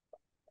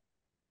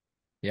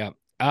 Yeah.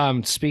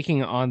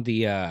 Speaking on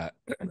the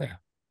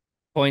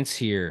points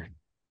here,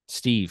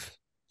 Steve,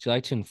 would you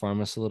like to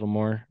inform us a little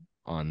more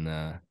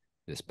on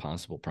this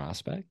possible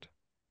prospect?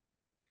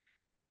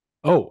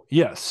 Oh,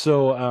 yes.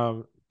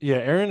 So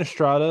Aaron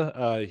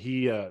Estrada,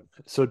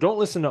 so don't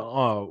listen to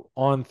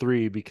On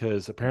 3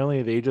 because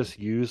apparently they just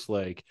use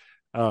like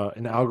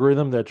an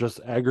algorithm that just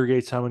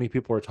aggregates how many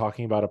people are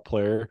talking about a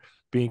player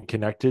being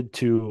connected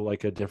to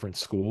like a different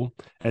school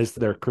as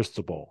their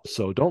crystal ball.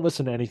 So don't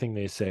listen to anything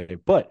they say.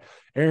 But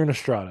Aaron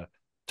Estrada,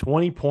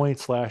 20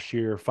 points last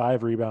year,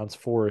 5 rebounds,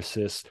 4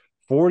 assists,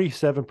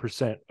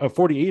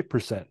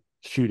 48%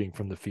 shooting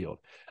from the field.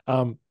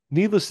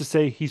 Needless to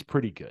say, he's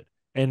pretty good.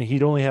 And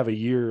he'd only have a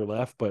year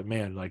left, but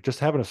man, like just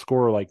having a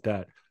scorer like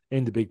that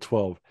in the Big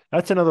 12,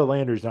 that's another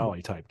Landers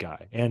Nolly type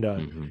guy. And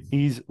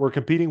we're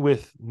competing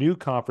with new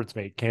conference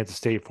mate Kansas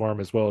State for him,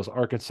 as well as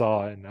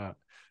Arkansas and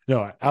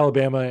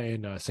Alabama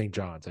and St.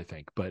 John's, I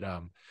think. But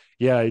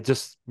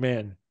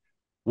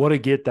what a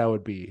get that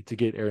would be to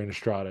get Aaron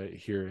Estrada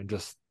here. And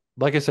just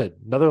like I said,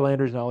 another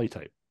Landers Nolly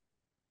type.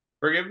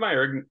 Forgive my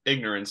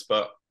ignorance,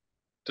 but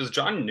does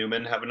John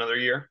Newman have another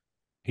year?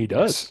 He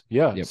does.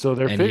 Yes. Yeah. Yep. So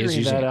they're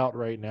figuring that out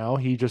right now.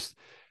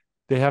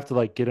 They have to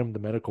like get him the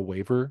medical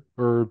waiver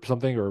or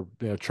something, or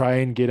try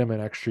and get him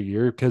an extra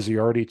year because he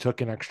already took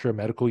an extra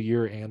medical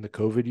year and the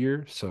COVID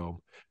year.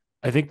 So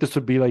I think this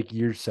would be like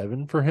year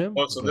 7 for him.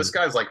 Oh, so this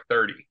guy's like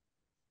 30.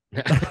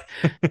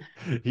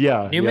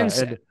 Yeah.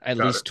 Newman's at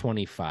least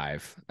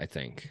 25, I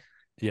think.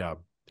 Yeah.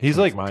 He's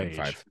like my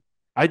 25.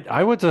 Age.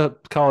 I went to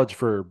college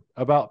for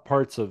about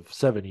parts of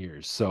 7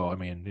 years. So, I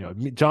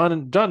mean,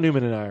 John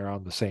Newman and I are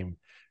on the same.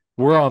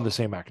 We're on the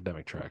same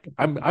academic track.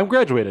 I'm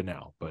graduated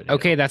now, but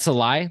okay, that's a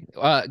lie.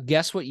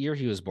 Guess what year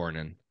he was born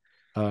in?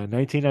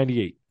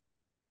 1998.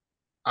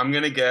 I'm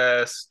gonna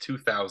guess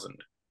 2000.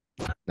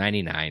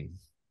 99.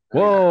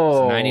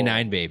 Whoa,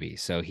 99 baby.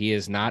 So he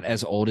is not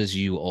as old as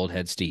you, old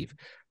head Steve.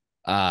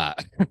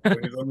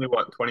 He's only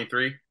what,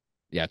 23?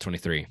 Yeah,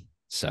 23.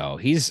 So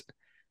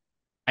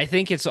I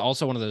think it's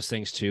also one of those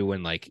things too,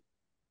 when like,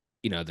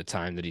 the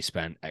time that he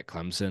spent at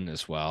Clemson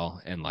as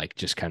well, and like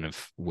just kind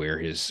of where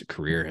his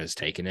career has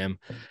taken him.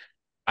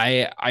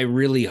 I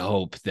really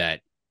hope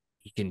that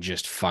he can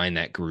just find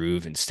that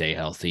groove and stay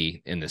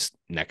healthy in this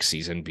next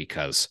season,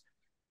 because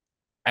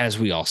as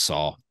we all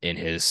saw in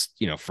his,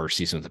 first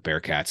season with the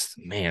Bearcats,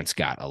 man's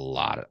got a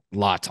lot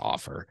to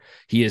offer.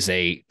 He is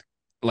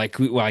like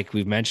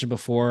we've mentioned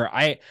before.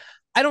 I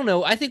don't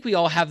know. I think we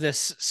all have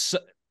this.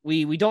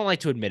 We don't like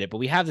to admit it, but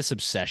we have this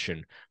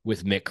obsession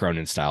with Mick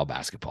Cronin style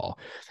basketball.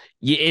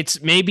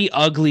 It's maybe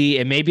ugly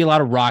and maybe a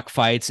lot of rock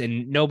fights,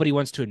 and nobody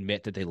wants to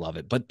admit that they love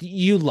it, but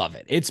you love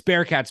it. It's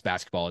Bearcats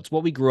basketball. It's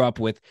what we grew up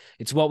with.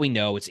 It's what we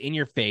know. It's in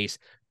your face,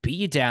 beat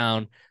you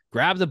down,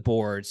 grab the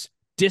boards,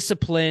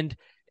 disciplined,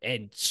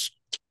 and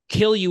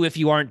kill you if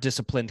you aren't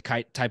disciplined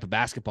type of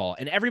basketball.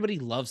 And everybody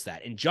loves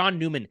that. And John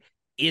Newman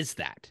is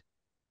that.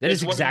 That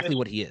is exactly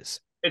what he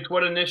is. It's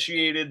what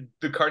initiated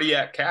the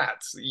Cardiac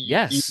Cats.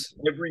 Yes.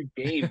 Every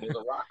game was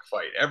a rock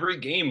fight. Every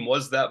game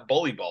was that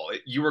bully ball.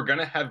 You were going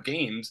to have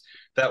games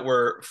that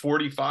were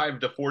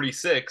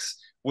 45-46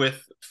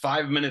 with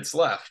 5 minutes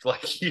left.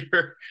 Like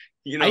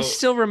I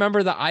still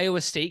remember the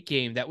Iowa State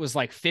game that was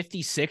like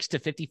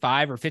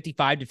 56-55 or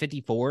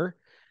 55-54.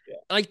 Yeah.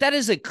 Like that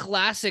is a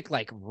classic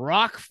like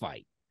rock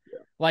fight. Yeah.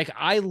 Like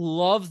I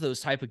love those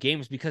type of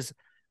games because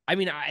I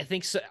mean, I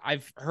think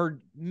I've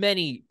heard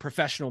many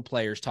professional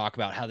players talk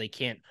about how they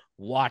can't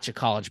watch a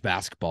college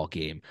basketball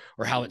game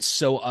or how it's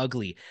so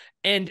ugly.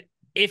 And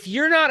if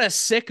you're not a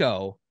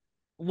sicko,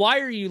 why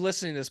are you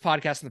listening to this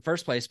podcast in the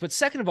first place? But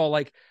second of all,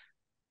 like,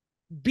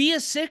 be a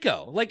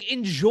sicko. Like,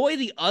 enjoy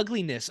the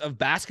ugliness of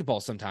basketball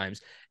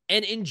sometimes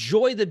and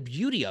enjoy the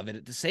beauty of it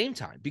at the same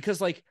time. Because,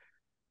 like,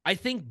 I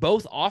think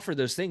both offer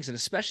those things. And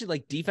especially,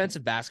 like,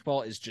 defensive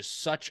basketball is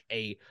just such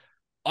a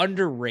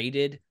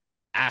underrated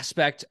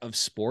aspect of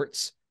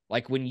sports.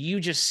 Like, when you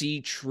just see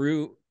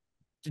true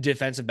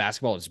defensive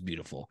basketball, it's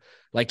beautiful.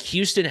 Like,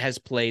 Houston has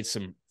played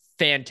some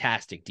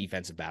fantastic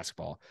defensive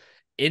basketball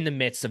in the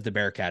midst of the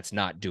Bearcats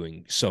not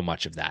doing so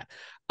much of that.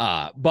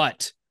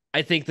 But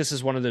I think this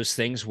is one of those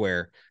things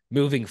where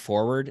moving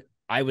forward,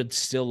 I would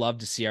still love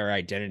to see our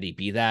identity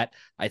be that.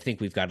 I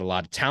think we've got a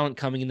lot of talent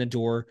coming in the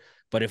door,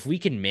 but if we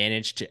can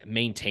manage to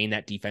maintain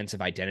that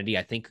defensive identity,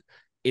 I think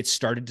it's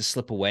started to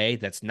slip away.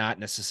 That's not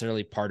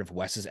necessarily part of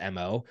Wes's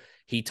MO.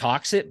 He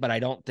talks it, but I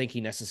don't think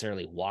he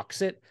necessarily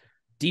walks it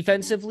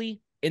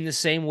defensively in the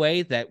same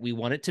way that we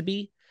want it to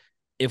be.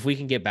 If we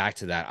can get back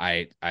to that,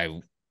 I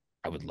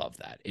would love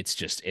that. It's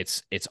just,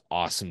 it's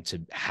awesome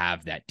to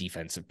have that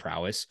defensive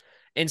prowess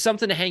and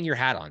something to hang your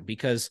hat on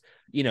because,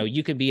 you know,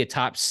 you can be a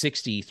top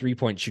 60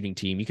 3-point shooting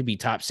team. You can be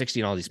top 60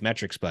 in all these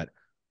metrics, but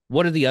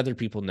what do the other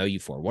people know you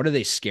for? What are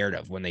they scared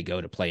of when they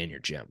go to play in your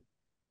gym?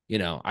 You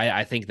know,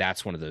 I think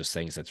that's one of those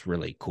things that's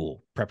really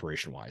cool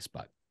preparation wise,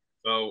 but.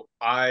 So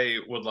I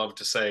would love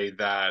to say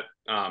that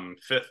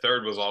Fifth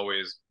Third was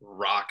always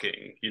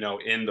rocking, you know,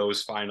 in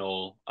those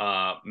final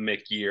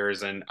Mick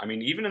years. And I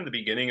mean, even in the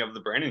beginning of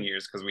the Brandon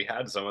years, because we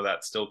had some of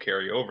that still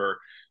carry over.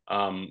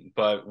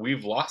 But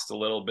we've lost a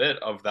little bit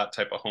of that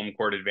type of home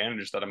court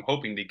advantage that I'm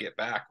hoping to get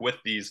back with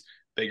these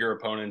bigger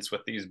opponents,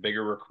 with these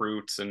bigger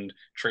recruits and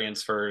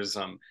transfers.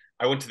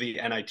 I went to the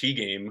NIT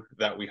game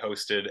that we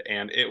hosted,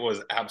 and it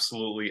was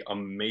absolutely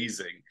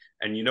amazing.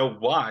 And you know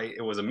why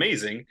it was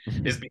amazing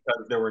is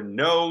because there were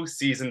no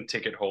season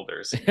ticket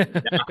holders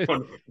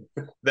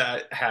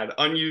that had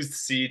unused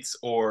seats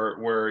or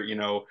were, you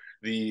know,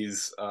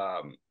 these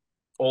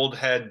old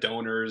head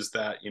donors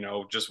that, you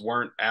know, just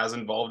weren't as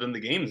involved in the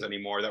games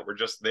anymore, that were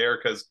just there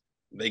because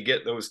they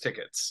get those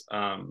tickets.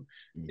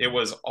 It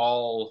was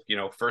all, you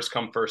know, first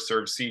come, first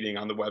serve seating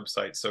on the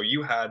website. So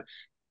you had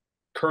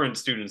current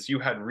students, you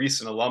had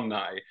recent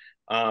alumni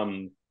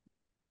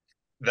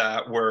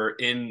that were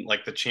in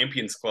like the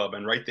Champions Club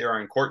and right there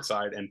on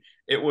courtside. And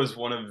it was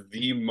one of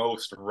the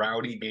most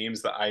rowdy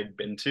games that I'd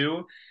been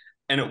to.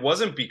 And it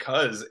wasn't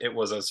because it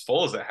was as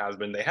full as it has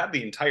been. They had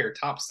the entire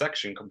top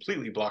section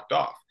completely blocked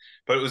off,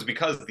 but it was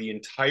because the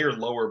entire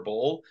lower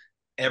bowl,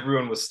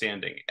 everyone was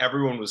standing,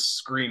 everyone was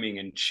screaming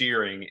and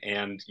cheering.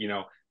 And, you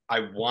know,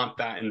 I want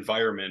that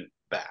environment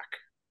back.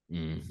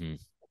 Mm-hmm.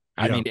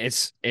 I mean,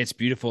 it's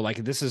beautiful.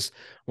 Like, this is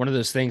one of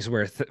those things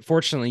where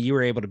fortunately you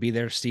were able to be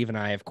there. Steve and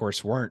I, of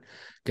course, weren't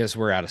because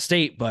we're out of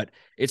state, but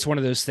it's one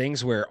of those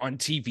things where on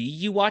TV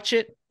you watch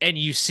it and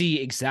you see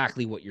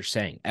exactly what you're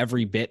saying,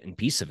 every bit and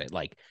piece of it.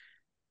 Like,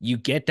 you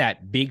get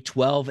that Big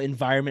 12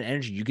 environment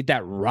energy. You get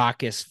that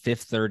raucous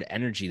Fifth Third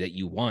energy that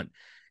you want.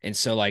 And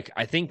so, like,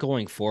 I think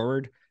going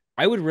forward,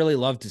 I would really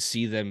love to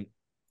see them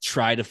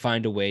try to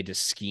find a way to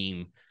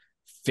scheme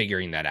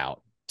figuring that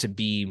out, to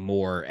be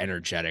more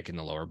energetic in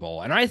the lower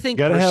bowl. And I think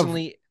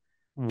personally,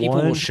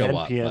 people will show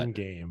up. 10 p.m.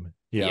 game.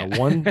 Yeah,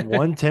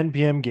 one 10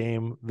 p.m.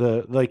 game.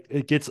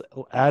 It gets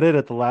added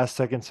at the last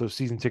second, so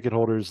season ticket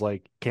holders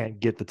like can't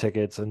get the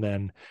tickets, and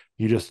then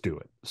you just do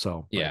it.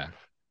 So yeah.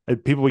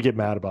 People would get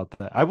mad about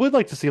that. I would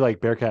like to see like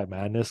Bearcat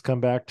Madness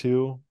come back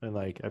too, and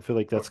like I feel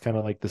like that's kind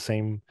of like the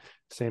same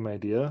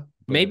idea.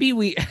 But... Maybe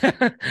we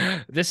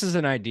this is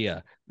an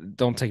idea.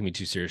 Don't take me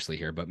too seriously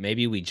here, but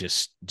maybe we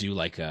just do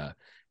like a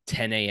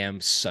 10 a.m.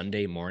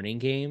 Sunday morning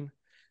game.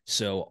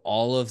 So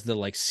all of the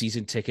like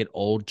season ticket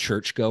old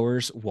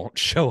churchgoers won't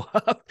show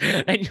up,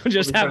 and you'll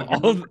just have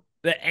all of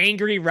the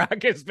angry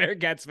raucous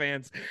Bearcats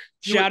fans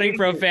shouting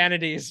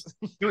profanities.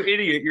 You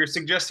idiot. You're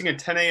suggesting a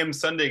 10 a.m.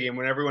 Sunday game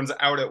when everyone's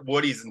out at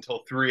Woody's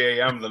until 3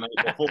 a.m. the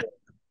night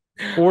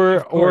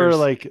before. or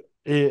like,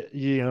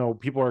 you know,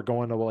 people are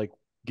going to like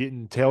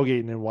getting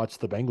tailgating and watch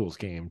the Bengals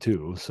game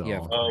too. So yeah,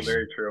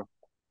 very true.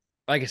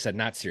 Like I said,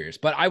 not serious,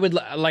 but I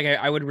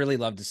would really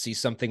love to see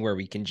something where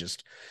we can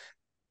just,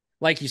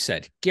 like you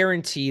said,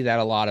 guarantee that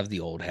a lot of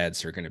the old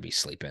heads are going to be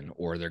sleeping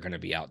or they're going to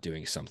be out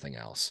doing something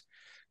else.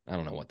 I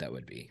don't know what that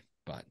would be,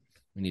 but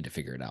we need to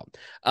figure it out.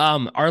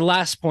 Our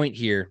last point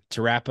here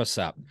to wrap us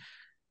up,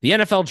 the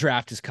NFL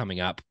draft is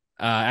coming up.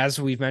 As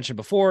we've mentioned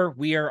before,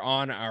 we are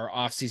on our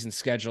off-season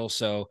schedule,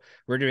 so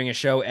we're doing a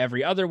show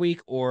every other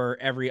week or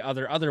every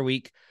other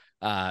week.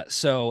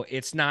 So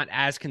it's not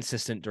as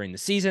consistent during the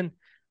season,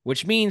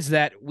 which means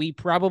that we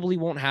probably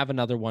won't have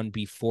another one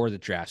before the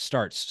draft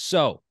starts.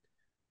 So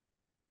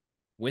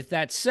with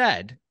that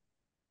said,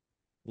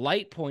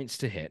 light points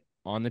to hit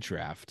on the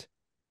draft.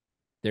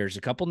 There's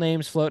a couple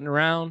names floating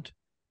around.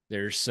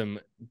 There's some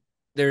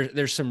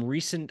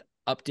recent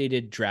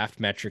updated draft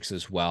metrics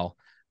as well.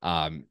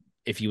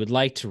 If you would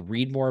like to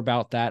read more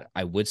about that,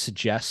 I would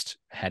suggest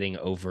heading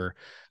over,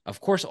 of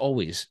course,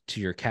 always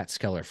to your Cat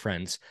Skeller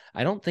friends.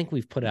 I don't think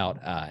we've put out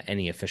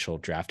any official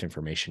draft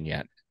information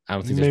yet. I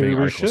don't think there's many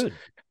articles.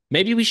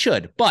 Maybe we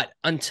should. But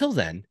until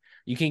then,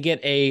 you can get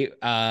a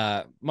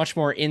much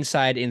more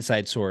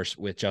inside source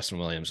with Justin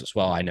Williams as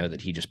well. I know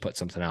that he just put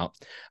something out.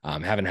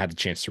 Haven't had the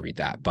chance to read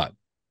that. But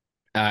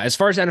as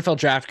far as NFL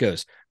draft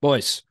goes,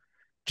 boys,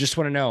 just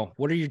want to know,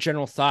 what are your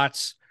general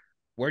thoughts?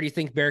 Where do you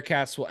think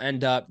Bearcats will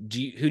end up? Who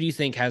do you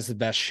think has the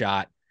best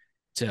shot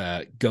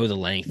to go the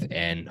length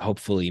and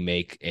hopefully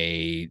make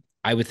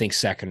I would think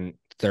second,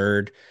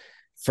 third,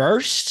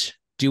 first?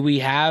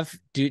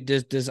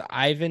 Does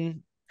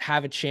Ivan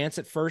have a chance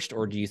at first,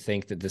 or do you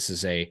think that this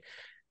is a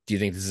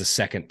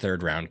second,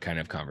 third round kind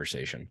of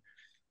conversation?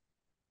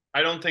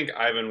 I don't think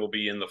Ivan will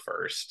be in the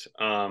first.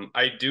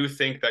 I do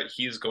think that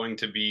he's going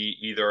to be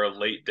either a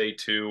late day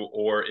 2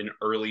 or an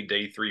early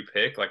day 3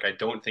 pick. Like, I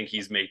don't think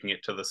he's making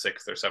it to the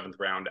 6th or 7th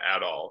round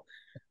at all.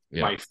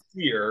 Yeah. My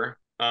fear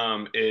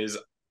is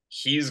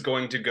he's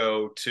going to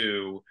go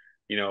to,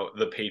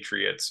 the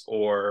Patriots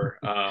or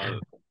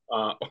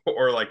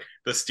like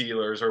the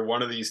Steelers or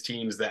one of these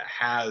teams that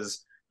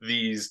has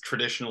these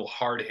traditional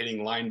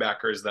hard-hitting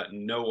linebackers that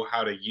know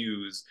how to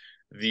use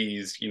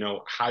these,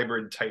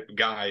 hybrid type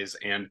guys,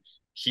 and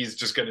he's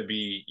just going to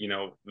be,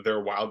 their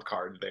wild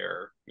card,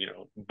 their,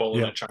 bull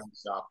in a china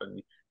shop,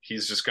 and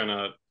he's just going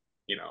to,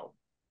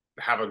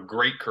 have a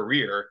great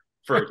career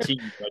for a team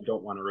that I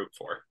don't want to root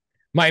for.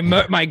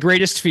 My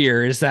greatest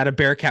fear is that a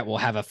Bearcat will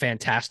have a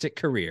fantastic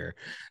career.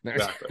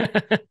 Exactly.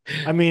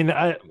 I mean,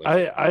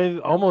 I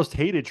almost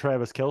hated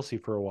Travis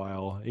Kelce for a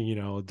while,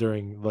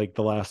 during like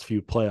the last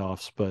few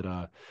playoffs, but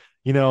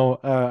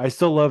I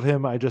still love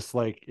him. I just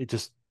like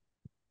it.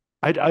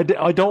 I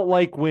don't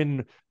like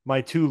when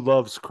my two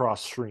loves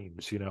cross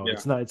streams.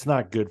 It's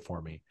not good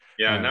for me.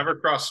 Yeah, never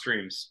cross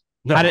streams.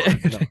 No,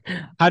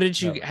 how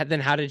did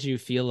you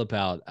feel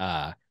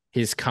about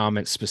his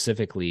comment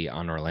specifically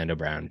on Orlando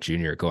Brown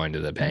Jr. going to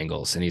the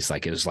Bengals? And he's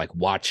like, it was like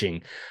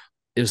watching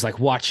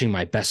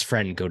my best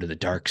friend go to the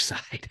dark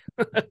side.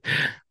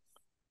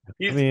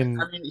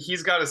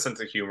 He's got a sense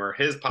of humor.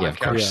 His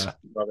podcast,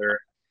 brother.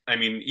 I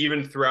mean,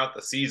 even throughout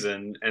the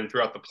season and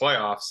throughout the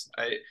playoffs,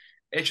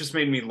 it just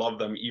made me love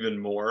them even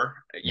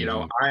more.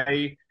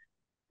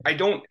 I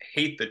don't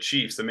hate the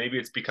Chiefs, and maybe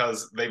it's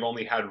because they've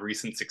only had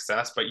recent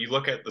success, but you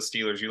look at the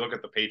Steelers, you look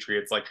at the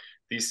Patriots, like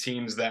these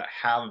teams that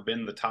have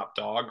been the top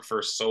dog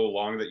for so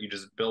long that you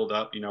just build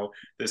up,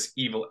 this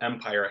evil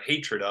empire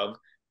hatred of.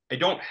 I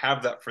don't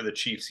have that for the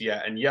Chiefs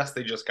yet. And yes,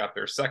 they just got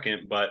their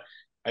second, but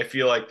I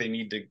feel like they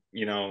need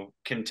to,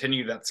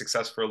 continue that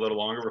success for a little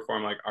longer before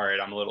I'm like, all right,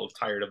 I'm a little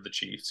tired of the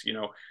Chiefs.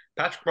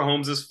 Patrick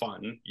Mahomes is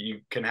fun.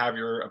 You can have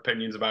your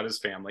opinions about his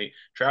family.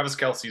 Travis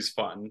Kelce is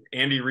fun.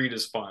 Andy Reid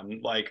is fun.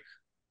 Like,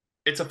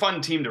 it's a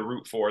fun team to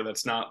root for.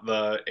 That's not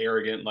the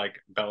arrogant, like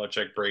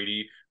Belichick,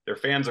 Brady. Their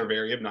fans are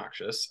very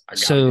obnoxious.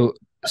 So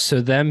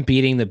them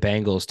beating the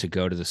Bengals to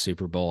go to the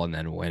Super Bowl and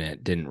then win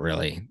it didn't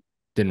really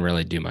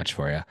do much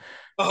for you.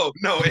 Oh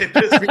no, it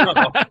pissed me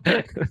off.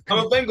 I'm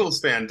a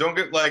Bengals fan. Don't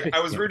get I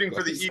was rooting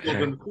for the Eagles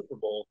in the Super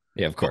Bowl.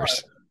 Yeah, of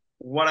course.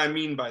 What I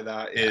mean by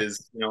that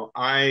is,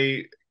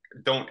 I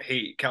don't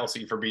hate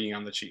Kelce for being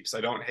on the Chiefs. I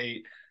don't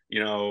hate,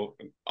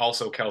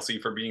 also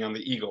Kelce for being on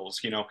the Eagles.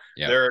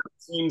 There are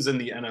teams in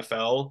the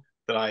NFL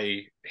that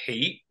I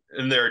hate,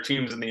 and there are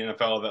teams in the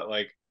NFL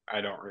that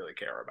I don't really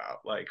care about.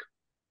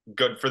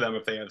 Good for them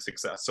if they have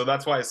success. So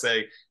that's why I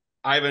say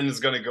Ivan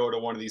is going to go to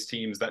one of these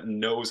teams that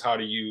knows how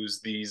to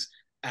use these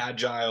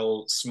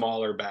agile,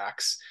 smaller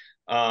backs.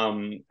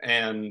 I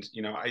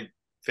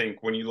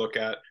think when you look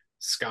at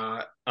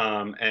Scott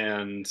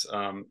and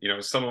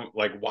some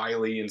like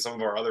Wiley and some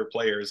of our other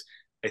players,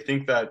 I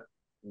think that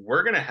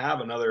we're going to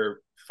have another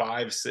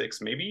 5,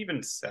 6, maybe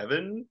even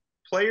 7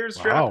 players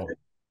drafted.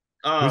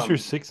 Who's your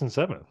 6th and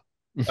 7th?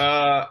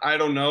 I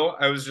don't know.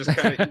 I was just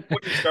kind of when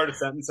you start a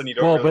sentence and you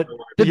don't but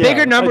the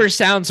bigger number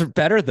sounds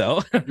better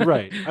though.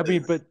 Right. I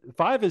mean, but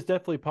 5 is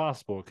definitely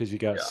possible because you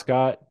got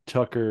Scott,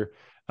 Tucker,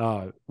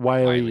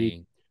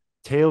 Wiley,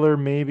 Taylor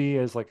maybe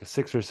as like a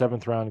 6th or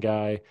 7th round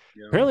guy.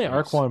 Apparently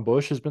Arquan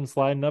Bush has been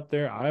sliding up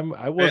there. I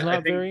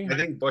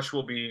think Bush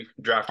will be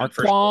drafted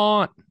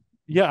Arquan. first.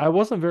 Yeah, I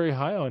wasn't very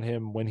high on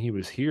him when he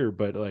was here,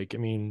 but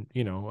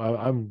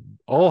I'm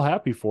all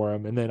happy for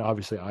him. And then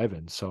obviously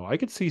Ivan. So I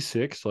could see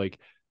 6.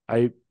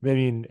 And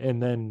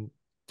then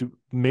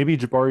maybe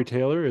Jabari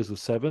Taylor is the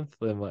 7th,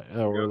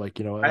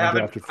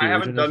 I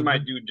haven't done my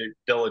due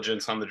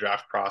diligence on the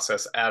draft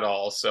process at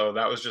all. So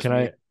that was just. Can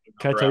I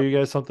tell you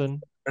guys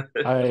something?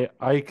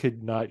 I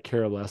could not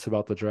care less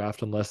about the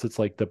draft unless it's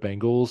like the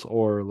Bengals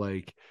or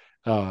the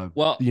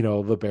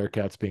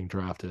Bearcats being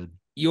drafted.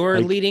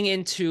 You're leading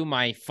into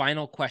my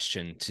final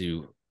question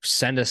to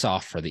send us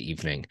off for the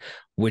evening,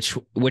 which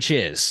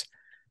is,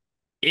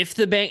 if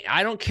the bank,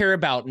 I don't care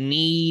about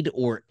need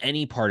or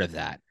any part of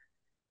that.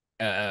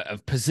 a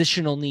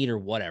positional need or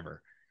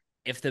whatever.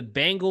 If the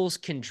Bengals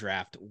can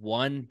draft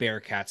one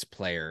Bearcats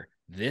player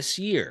this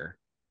year,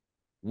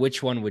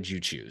 which one would you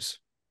choose?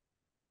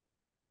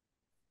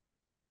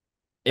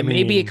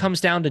 Maybe it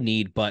comes down to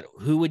need, but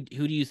who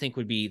do you think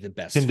would be the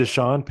best? Can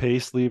Deshaun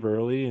Pace leave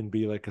early and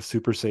be like a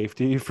super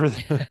safety for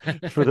the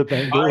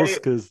Bengals?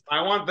 Because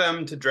I want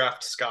them to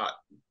draft Scott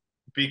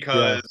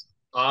because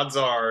odds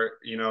are,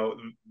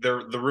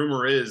 the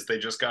rumor is they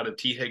just got a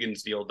T.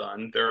 Higgins deal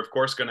done. They're of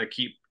course going to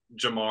keep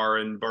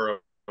Jamar and Burrow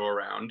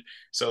around,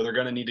 so they're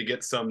going to need to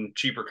get some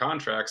cheaper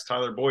contracts.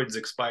 Tyler Boyd's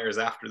expires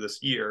after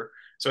this year,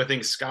 so I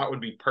think Scott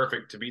would be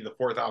perfect to be the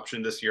fourth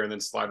option this year and then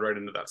slide right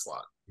into that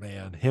slot.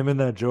 Man, him and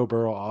that Joe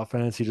Burrow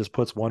offense, he just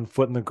puts one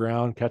foot in the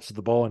ground, catches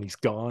the ball, and he's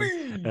gone.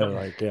 And oh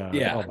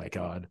my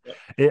God.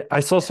 I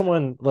saw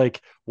someone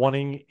like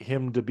wanting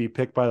him to be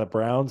picked by the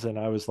Browns, and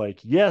I was like,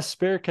 yes,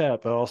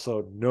 Bearcat, but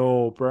also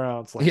no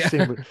Browns.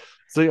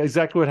 So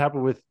exactly what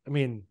happened with,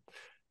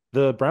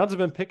 the Browns have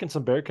been picking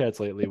some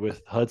Bearcats lately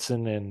with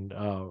Hudson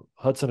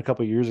a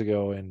couple of years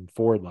ago and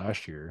Ford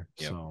last year.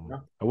 Yep.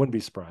 So I wouldn't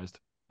be surprised.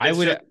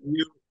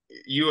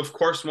 You of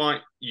course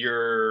want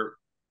your,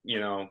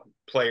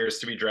 players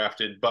to be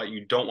drafted, but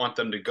you don't want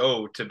them to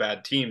go to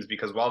bad teams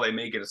because while they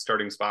may get a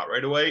starting spot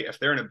right away, if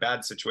they're in a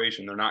bad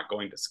situation, they're not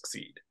going to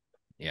succeed.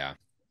 Yeah.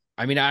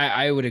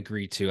 I would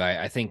agree too.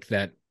 I think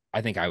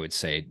I would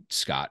say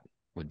Scott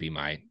would be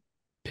my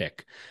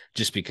pick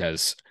just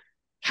because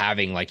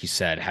like you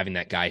said, having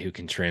that guy who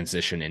can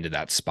transition into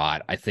that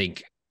spot, I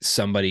think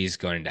somebody's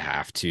going to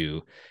have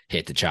to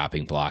hit the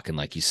chopping block. And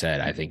like you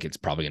said, I think it's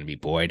probably going to be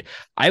Boyd.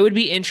 I would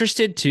be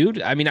interested too.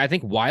 I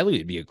think Wiley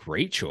would be a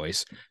great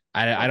choice.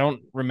 I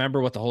don't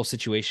remember what the whole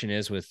situation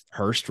is with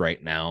Hurst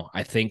right now.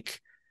 I think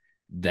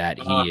that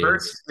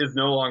Hurst is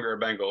no longer a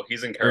Bengal.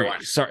 He's in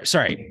Carolina.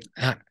 Sorry.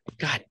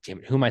 God damn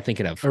it. Who am I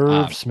thinking of?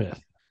 Irv Smith.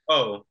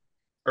 Oh,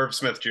 Irv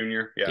Smith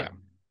Jr.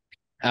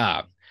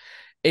 Yeah.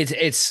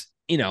 It's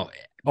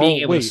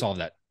being able to solve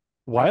that.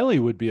 Wiley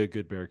would be a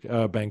good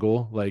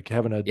Bengal, like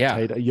having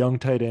a young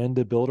tight end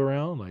to build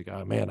around. Like,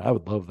 man, I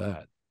would love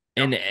that.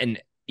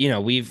 And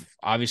we've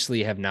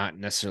obviously have not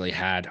necessarily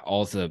had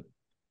all the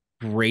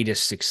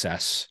greatest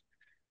success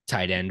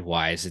tight end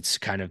wise. It's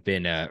kind of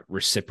been a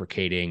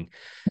reciprocating,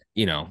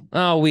 we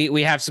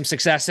have some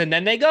success and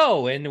then they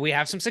go, and we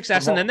have some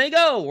success and then they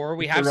go, or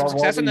we have some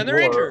success and then they're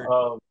injured.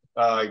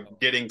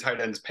 Getting tight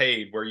ends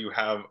paid, where you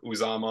have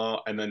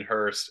Uzama and then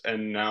Hurst,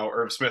 and now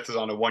Irv Smith is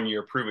on a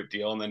 1-year prove it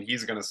deal, and then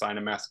he's going to sign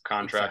a massive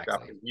contract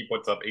after he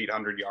puts up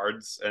 800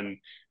 yards and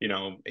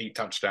 8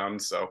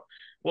 touchdowns. So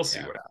we'll see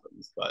what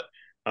happens. But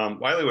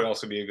Wiley would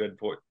also be a good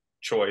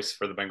choice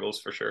for the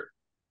Bengals for sure.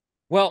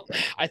 Well,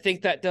 I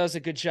think that does a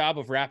good job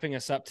of wrapping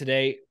us up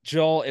today.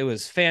 Joel, it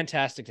was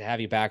fantastic to have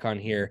you back on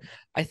here.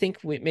 I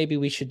think maybe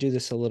we should do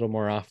this a little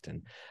more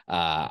often.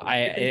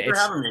 Thanks for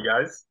having me,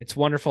 guys. It's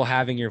wonderful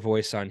having your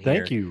voice on here.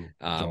 Thank you,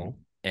 Joel.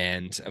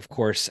 And of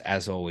course,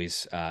 as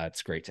always,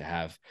 it's great to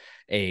have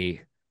a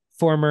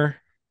former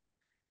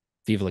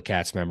Viva La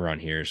Cats member on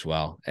here as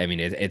well.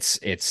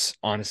 It's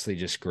honestly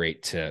just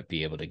great to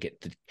be able to get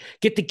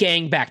the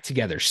gang back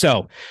together.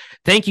 So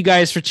thank you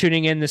guys for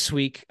tuning in this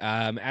week.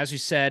 As we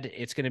said,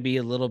 it's going to be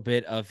a little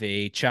bit of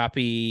a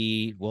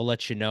choppy, we'll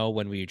let you know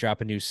when we drop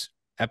a new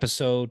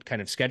episode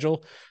kind of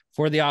schedule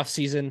for the off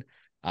season.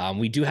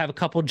 We do have a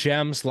couple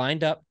gems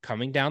lined up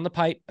coming down the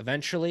pipe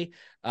eventually.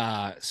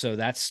 So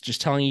that's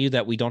just telling you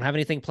that we don't have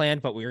anything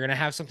planned, but we're going to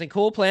have something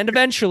cool planned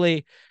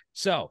eventually.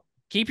 So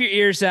keep your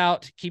ears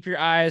out, keep your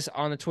eyes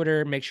on the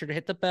Twitter, make sure to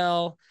hit the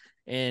bell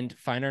and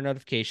find our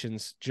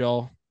notifications.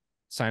 Joel,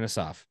 sign us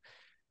off.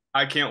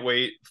 I can't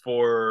wait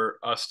for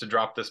us to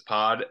drop this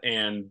pod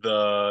and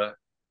the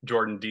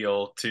Jordan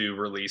deal to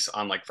release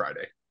on like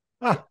Friday.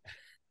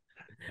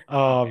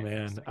 Oh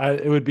man.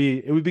 It would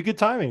be good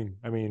timing.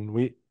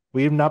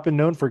 We have not been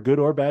known for good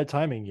or bad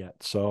timing yet.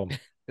 So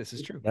this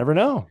is true. Never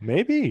know.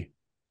 Maybe.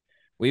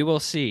 We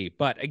will see.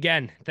 But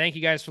again, thank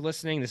you guys for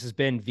listening. This has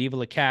been Viva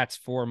La Cats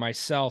for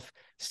myself,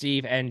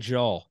 Steve, and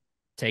Joel.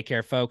 Take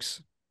care,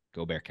 folks.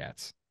 Go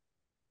Bearcats.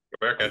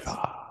 Go Bearcats.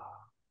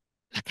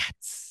 La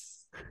Cats.